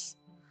face.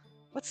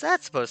 What's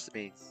that supposed to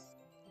mean?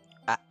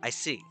 I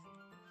see.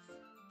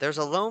 There's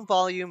a lone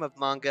volume of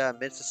manga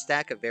amidst a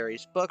stack of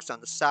various books on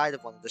the side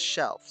of one of the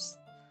shelves.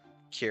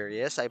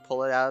 Curious, I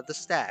pull it out of the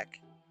stack.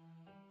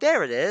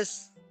 There it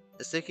is!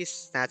 Natsuki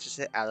snatches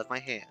it out of my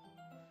hand.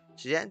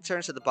 She then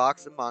turns to the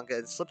box of manga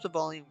and slips the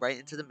volume right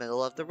into the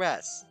middle of the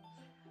rest.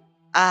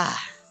 Ah,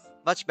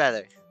 much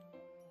better.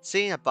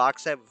 Seeing a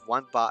box set with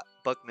one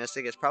book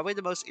missing is probably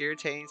the most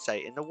irritating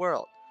sight in the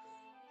world.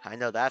 I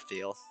know that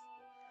feel.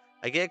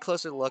 I get a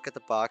closer look at the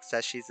box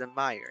that she's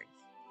admiring.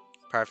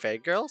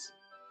 Parfait Girls?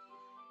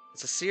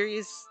 It's a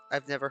series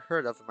I've never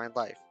heard of in my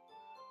life.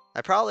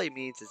 That probably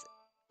means it's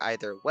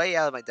either way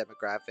out of my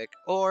demographic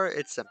or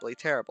it's simply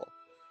terrible.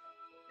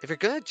 If you're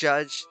gonna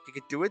judge, you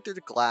could do it through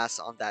the glass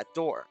on that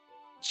door.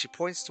 She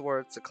points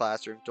towards the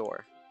classroom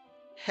door.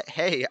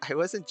 Hey, I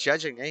wasn't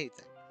judging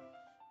anything.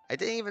 I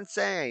didn't even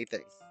say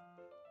anything.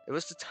 It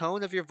was the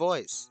tone of your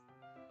voice.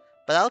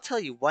 But I'll tell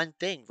you one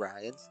thing,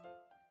 Ryan.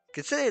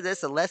 Consider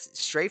this a lesson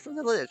straight from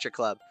the literature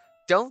club.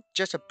 Don't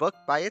judge a book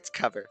by its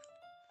cover.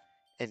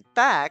 In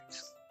fact,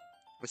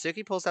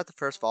 Masuki pulls out the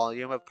first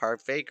volume of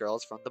Parfait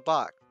Girls from the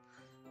box.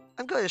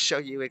 I'm going to show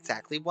you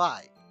exactly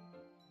why.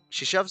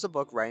 She shoves the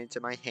book right into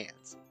my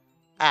hands.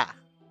 Ah,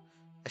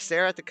 I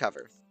stare at the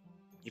cover.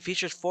 It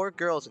features 4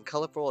 girls in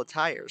colorful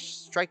attires,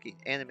 striking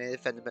animated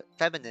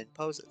feminine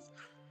poses.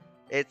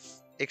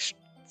 It's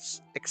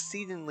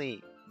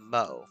exceedingly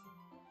Mo.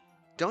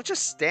 Don't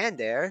just stand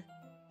there.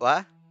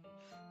 What?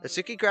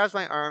 Natsuki grabs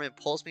my arm and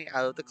pulls me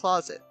out of the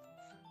closet.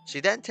 She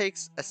then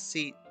takes a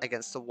seat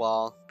against the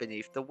wall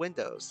beneath the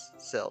windows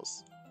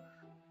sills.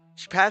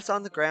 She pats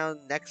on the ground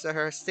next to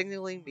her,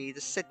 signaling me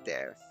to sit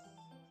there.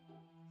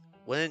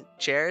 Wouldn't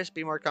chairs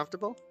be more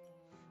comfortable?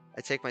 I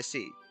take my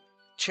seat.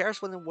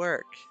 Chairs wouldn't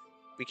work.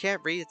 We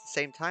can't read at the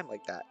same time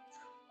like that.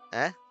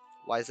 Eh?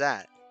 Why's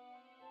that?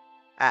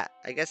 Ah,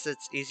 I guess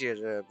it's easier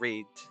to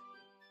read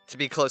to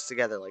be close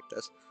together like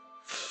this.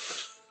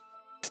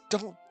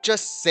 Don't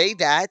just say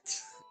that.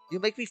 You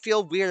make me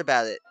feel weird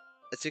about it.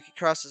 Atsuki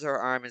crosses her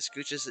arm and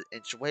scooches an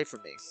inch away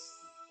from me.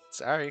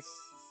 Sorry.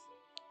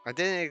 I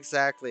didn't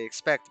exactly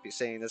expect to be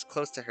sitting this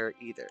close to her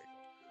either.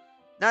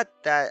 Not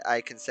that I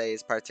can say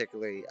is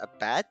particularly a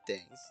bad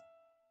thing.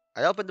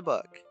 I open the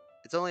book.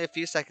 It's only a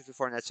few seconds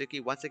before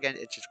Natsuki once again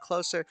inches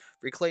closer,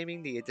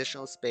 reclaiming the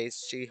additional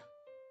space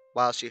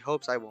while she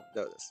hopes I won't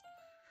notice.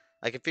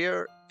 I can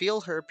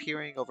feel her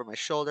peering over my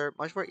shoulder,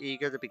 much more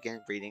eager to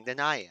begin reading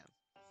than I am.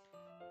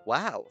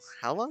 Wow,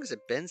 how long has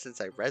it been since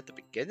I read the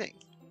beginning?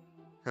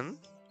 You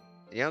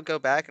don't go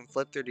back and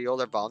flip through the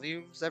older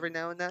volumes every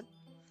now and then?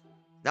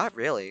 Not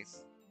really.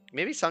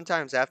 Maybe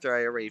sometimes after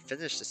I already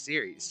finished the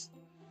series.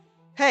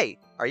 Hey,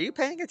 are you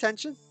paying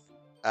attention?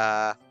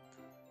 I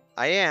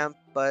am,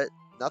 but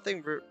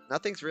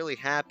nothing's really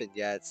happened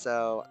yet,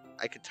 so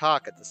I could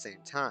talk at the same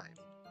time.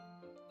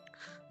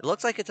 It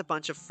looks like it's a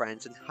bunch of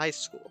friends in high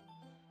school.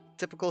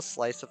 Typical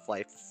slice of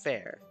life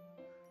affair.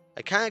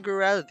 I kinda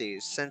grew out of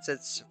these, since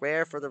it's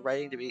rare for the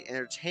writing to be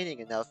entertaining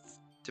enough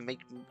to make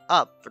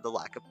up for the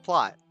lack of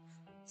plot.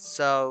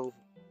 So,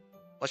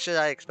 what should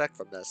I expect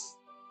from this?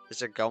 Is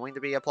there going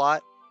to be a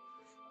plot?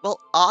 Well,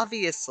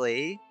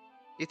 obviously.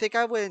 You think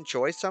I would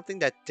enjoy something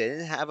that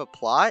didn't have a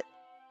plot?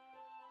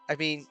 I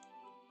mean,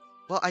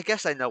 well, I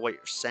guess I know what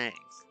you're saying.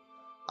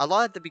 A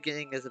lot at the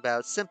beginning is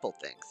about simple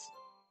things.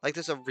 Like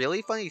there's a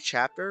really funny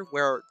chapter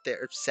where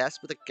they're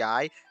obsessed with a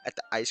guy at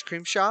the ice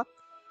cream shop,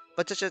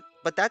 but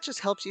that just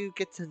helps you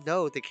get to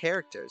know the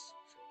characters.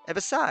 And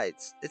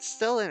besides, it's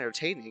still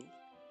entertaining.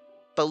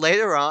 But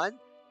later on,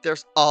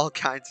 there's all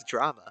kinds of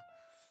drama.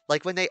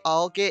 Like when they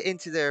all get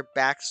into their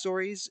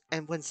backstories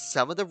and when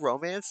some of the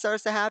romance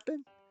starts to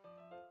happen,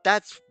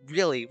 that's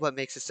really what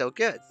makes it so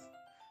good.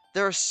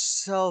 There are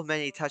so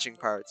many touching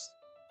parts.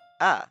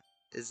 Ah,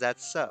 is that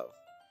so?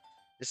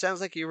 It sounds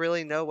like you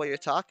really know what you're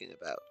talking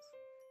about.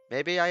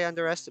 Maybe I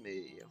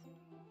underestimated you.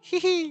 Hee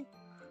hee!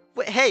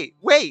 Hey,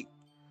 wait!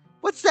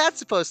 What's that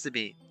supposed to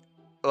mean?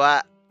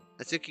 What?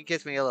 Natsuki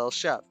gives me a little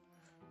shove.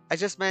 I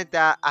just meant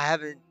that I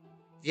haven't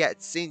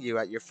yet seen you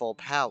at your full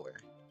power.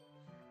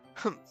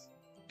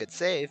 Good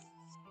save.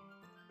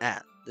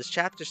 Ah, this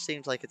chapter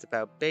seems like it's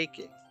about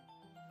baking.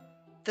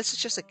 This is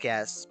just a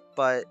guess,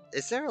 but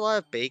is there a lot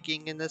of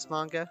baking in this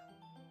manga?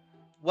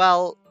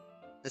 Well,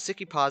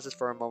 Natsuki pauses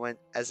for a moment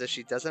as if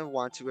she doesn't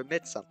want to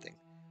admit something.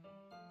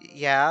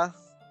 Yeah?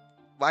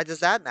 Why does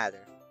that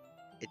matter?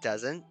 It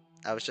doesn't.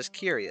 I was just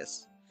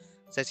curious.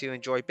 Since you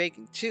enjoy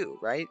baking too,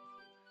 right?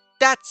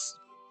 That's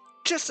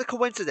just a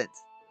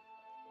coincidence.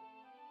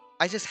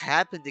 I just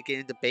happened to get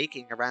into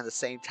baking around the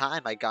same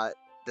time I got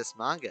this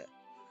manga.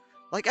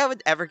 Like I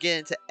would ever get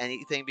into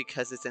anything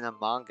because it's in a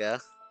manga.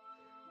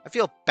 I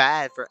feel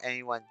bad for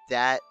anyone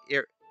that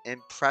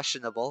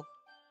impressionable.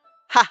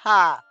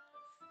 Haha!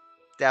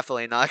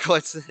 Definitely not a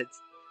coincidence.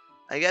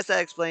 I guess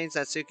that explains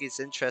Natsuki's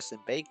interest in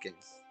baking.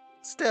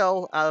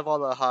 Still, out of all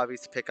the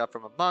hobbies to pick up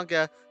from a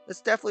manga,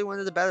 it's definitely one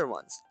of the better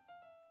ones.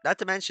 Not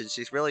to mention,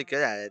 she's really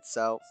good at it,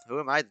 so who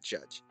am I to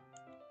judge?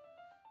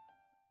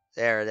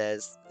 There it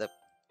is, the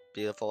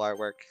beautiful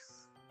artwork.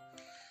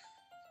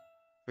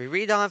 We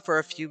read on for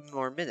a few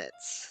more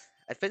minutes.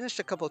 I finished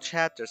a couple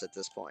chapters at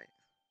this point.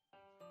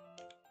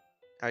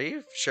 Are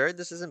you sure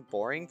this isn't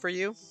boring for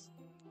you?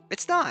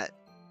 It's not,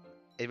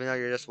 even though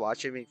you're just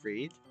watching me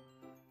read.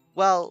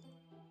 Well,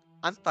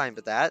 I'm fine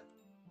with that,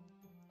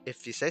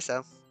 if you say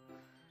so.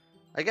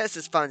 I guess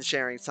it's fun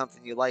sharing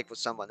something you like with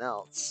someone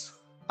else.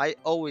 I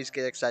always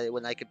get excited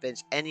when I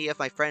convince any of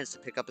my friends to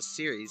pick up a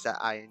series that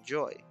I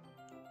enjoy.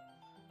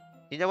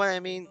 You know what I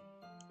mean?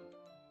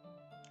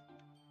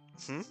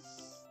 Hmm?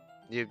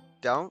 You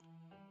don't?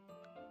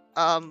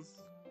 Um,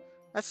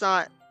 that's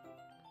not.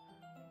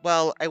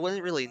 Well, I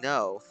wouldn't really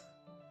know.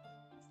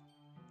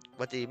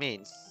 What do you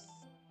mean?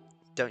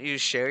 Don't you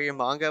share your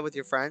manga with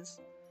your friends?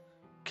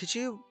 Could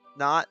you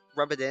not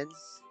rub it in?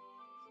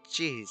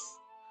 Jeez.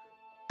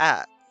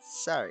 Ah,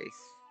 sorry.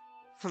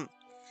 Hmm.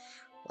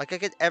 Like I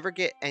could ever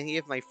get any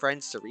of my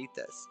friends to read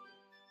this.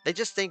 They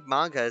just think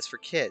manga is for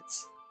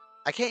kids.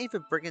 I can't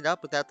even bring it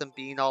up without them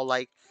being all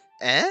like,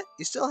 eh?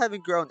 You still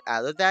haven't grown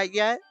out of that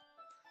yet?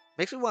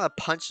 Makes me want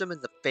to punch them in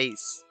the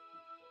face.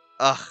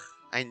 Ugh,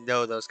 I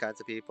know those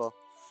kinds of people.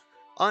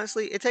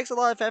 Honestly, it takes a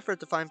lot of effort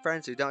to find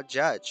friends who don't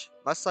judge,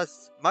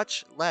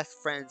 much less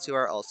friends who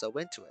are also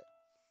into it.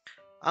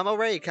 I'm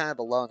already kind of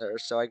a loner,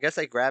 so I guess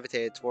I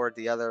gravitated toward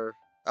the other,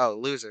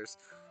 losers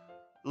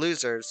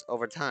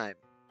over time.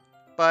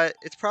 But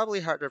it's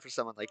probably harder for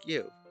someone like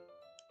you.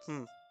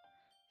 Hmm,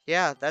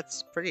 yeah,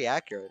 that's pretty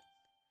accurate.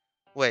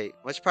 Wait,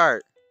 which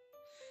part?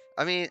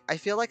 I mean, I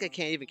feel like I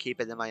can't even keep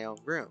it in my own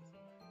room.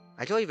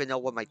 I don't even know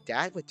what my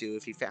dad would do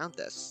if he found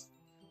this.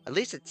 At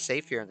least it's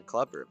safe here in the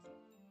club room.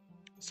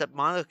 Except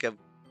Monica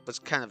was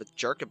kind of a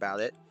jerk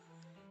about it.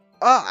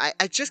 Oh,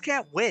 I just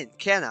can't win,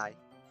 can I?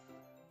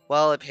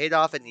 Well, it paid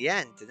off in the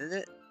end, didn't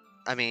it?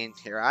 I mean,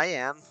 here I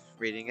am,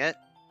 reading it.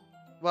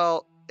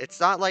 Well, it's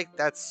not like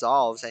that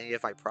solves any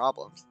of my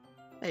problems.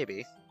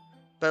 Maybe.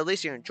 But at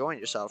least you're enjoying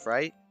yourself,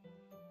 right?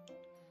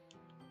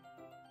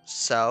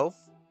 So?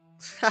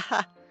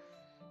 Haha.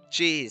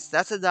 Jeez,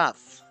 that's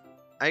enough.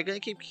 Are you gonna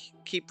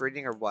keep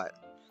reading or what?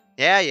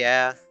 Yeah,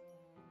 yeah.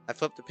 I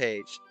flipped the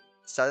page.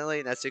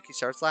 Suddenly, Natsuki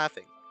starts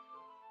laughing.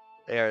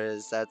 There it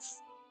is.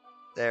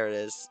 There it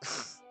is.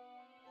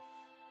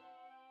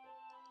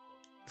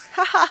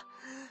 Haha!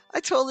 I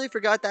totally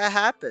forgot that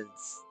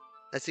happens.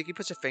 Natsuki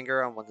puts her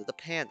finger on one of the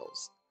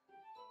panels.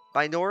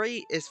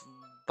 Binori is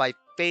my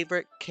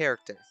favorite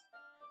character.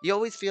 You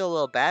always feel a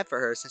little bad for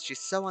her since she's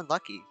so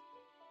unlucky.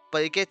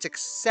 But it gets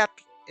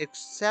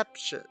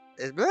exception.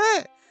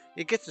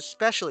 It gets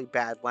especially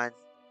bad when.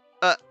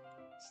 Uh,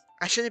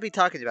 I shouldn't be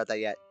talking about that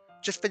yet.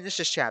 Just finish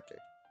this chapter.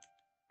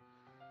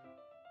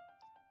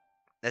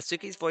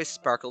 Natsuki's voice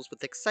sparkles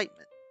with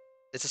excitement.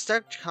 It's a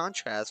stark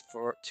contrast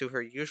to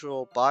her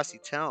usual bossy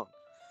tone.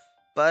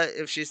 But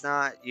if she's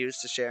not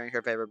used to sharing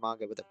her favorite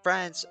manga with her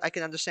friends, I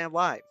can understand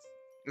why.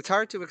 It's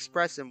hard to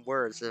express in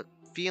words the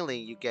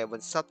feeling you get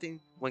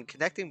when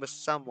connecting with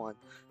someone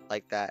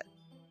like that.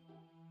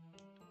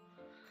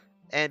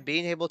 And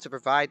being able to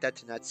provide that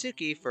to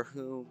Natsuki, for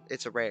whom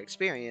it's a rare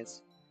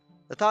experience,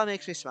 the thought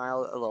makes me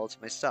smile a little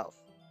to myself.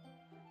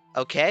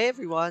 Okay,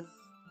 everyone.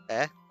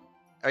 Eh?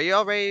 Are you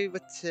all ready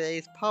with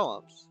today's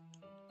poems?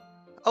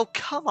 Oh,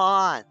 come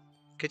on!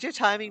 Could your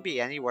timing be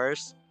any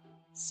worse?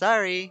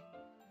 Sorry.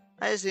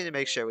 I just need to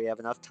make sure we have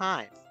enough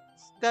time.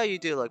 Though you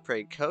do look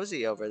pretty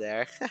cozy over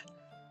there.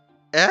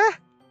 Eh?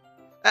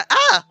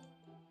 Ah!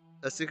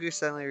 Natsuki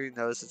suddenly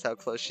notices how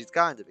close she's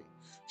gotten to me.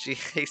 She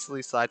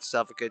hastily slides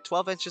herself a good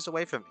 12 inches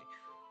away from me.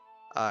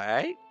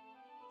 Alright,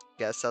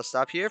 guess I'll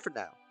stop here for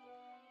now.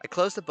 I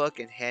close the book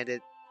and hand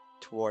it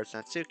towards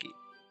Natsuki.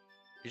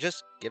 You're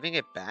just giving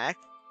it back?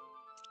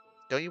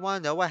 Don't you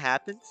want to know what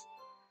happens?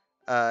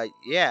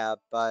 Yeah,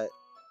 but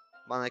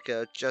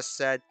Monica just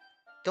said,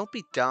 don't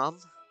be dumb.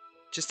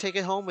 Just take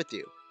it home with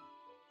you.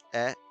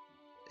 Eh?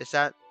 Is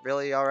that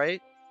really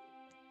alright?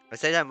 I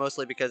say that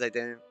mostly because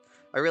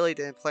I really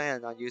didn't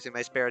plan on using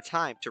my spare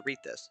time to read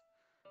this.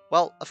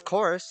 Well, of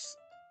course,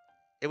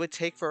 it would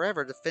take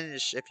forever to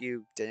finish if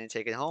you didn't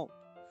take it home.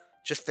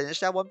 Just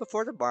finish that one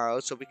before tomorrow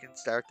so we can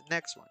start the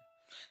next one.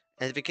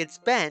 And if it gets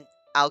bent,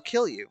 I'll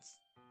kill you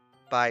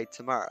by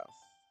tomorrow.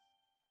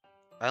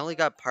 I only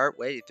got part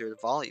way through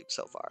the volume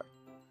so far.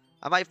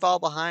 I might fall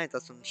behind on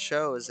some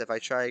shows if I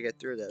try to get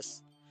through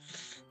this.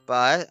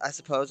 But I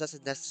suppose that's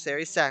a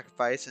necessary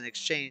sacrifice in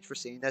exchange for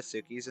seeing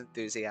Natsuki's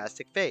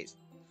enthusiastic face.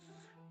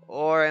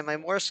 Or am I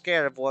more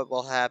scared of what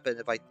will happen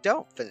if I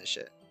don't finish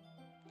it?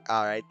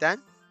 Alright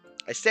then.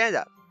 I stand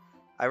up.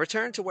 I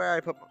return to where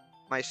I put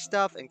my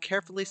stuff and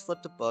carefully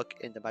slip the book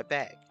into my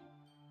bag.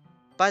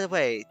 By the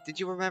way, did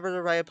you remember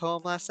to write a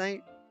poem last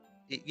night?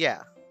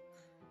 Yeah.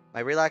 My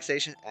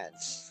relaxation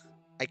ends.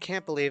 I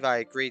can't believe I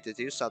agreed to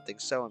do something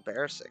so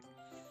embarrassing.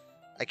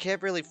 I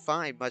can't really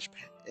find much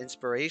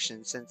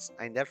inspiration since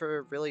I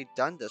never really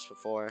done this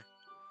before.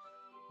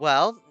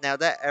 Well, now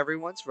that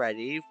everyone's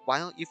ready, why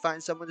don't you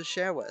find someone to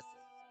share with?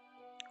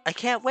 I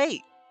can't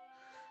wait!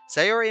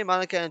 Sayori and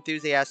Monica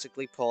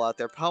enthusiastically pull out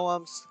their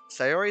poems.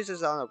 Sayori's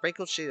is on a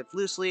wrinkled sheet of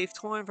loose leaf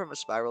torn from a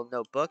spiral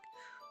notebook.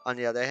 On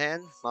the other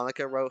hand,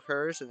 Monica wrote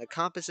hers in a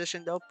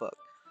composition notebook.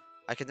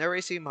 I can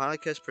already see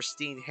Monica's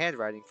pristine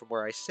handwriting from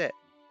where I sit.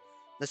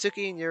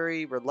 Natsuki and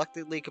Yuri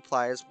reluctantly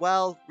comply as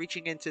well,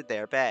 reaching into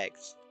their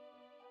bags.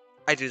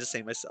 I do the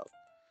same myself.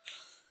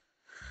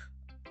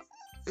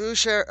 Ooh,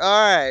 share.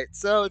 Alright,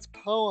 so it's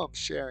poem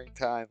sharing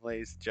time,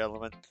 ladies and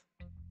gentlemen.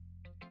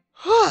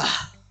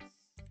 I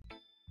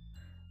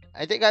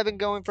think I've been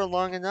going for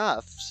long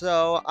enough,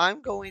 so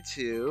I'm going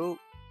to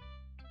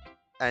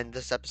end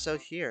this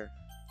episode here.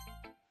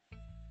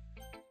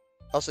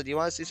 Also, do you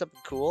want to see something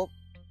cool?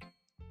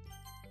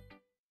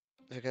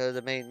 If you go to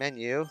the main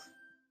menu,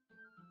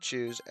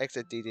 choose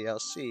Exit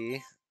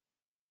DDLC,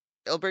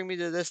 it'll bring me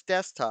to this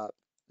desktop.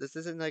 This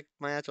isn't like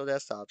my actual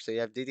desktop. So you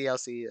have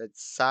DDLC,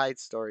 side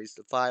stories,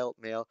 the file,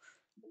 mail,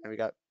 and we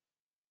got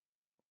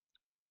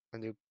a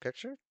new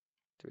picture?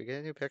 Did we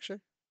get a new picture?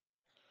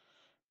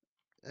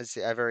 Let's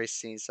see, I've already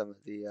seen some of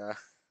the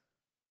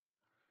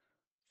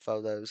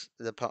photos.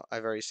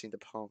 I've already seen the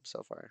poem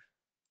so far.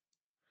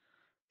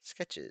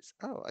 Sketches.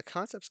 Oh, a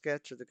concept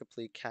sketch of the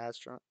complete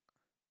catastrophe.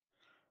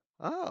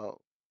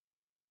 Oh.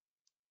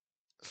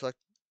 Select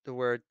the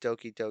word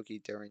Doki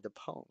Doki during the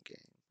poem game.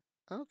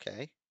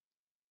 Okay.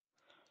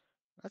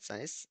 That's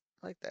nice.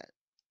 I like that.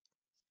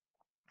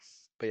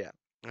 But yeah,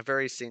 I've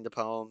already seen the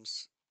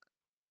poems.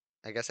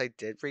 I guess I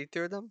did read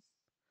through them.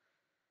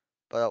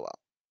 But oh well.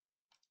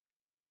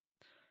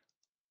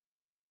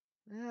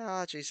 Yeah,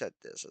 I'll actually set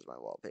this as my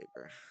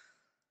wallpaper.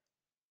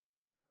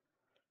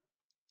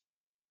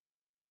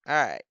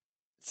 Alright.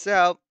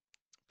 So,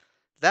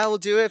 that will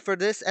do it for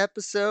this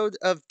episode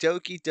of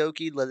Doki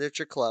Doki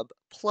Literature Club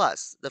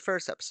Plus. The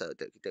first episode of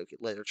Doki Doki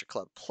Literature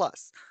Club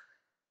Plus.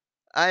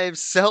 I am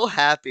so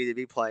happy to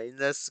be playing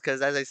this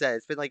because, as I said,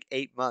 it's been like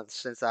 8 months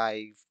since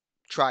I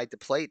tried to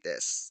play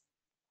this.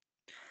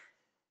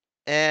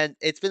 And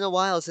it's been a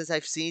while since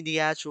I've seen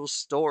the actual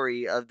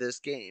story of this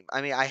game.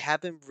 I mean, I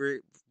have been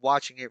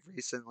watching it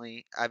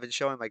recently. I've been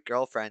showing my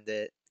girlfriend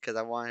it because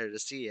I wanted her to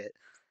see it.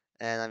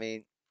 And I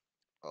mean,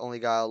 only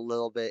got a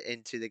little bit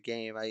into the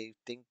game. I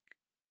think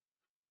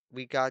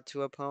we got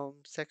to a poem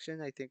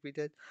section. I think we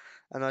did.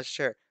 I'm not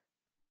sure.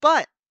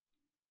 But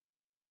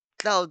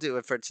that'll do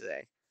it for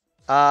today.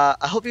 I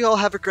hope you all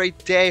have a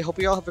great day. Hope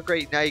you all have a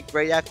great night,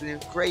 great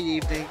afternoon, great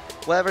evening,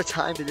 whatever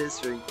time it is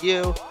for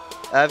you.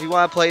 If you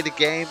want to play the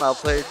game, I'll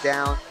put it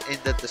down in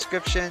the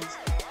description.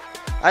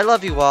 I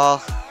love you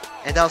all,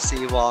 and I'll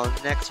see you all in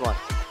the next one.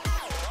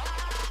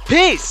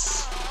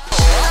 Peace!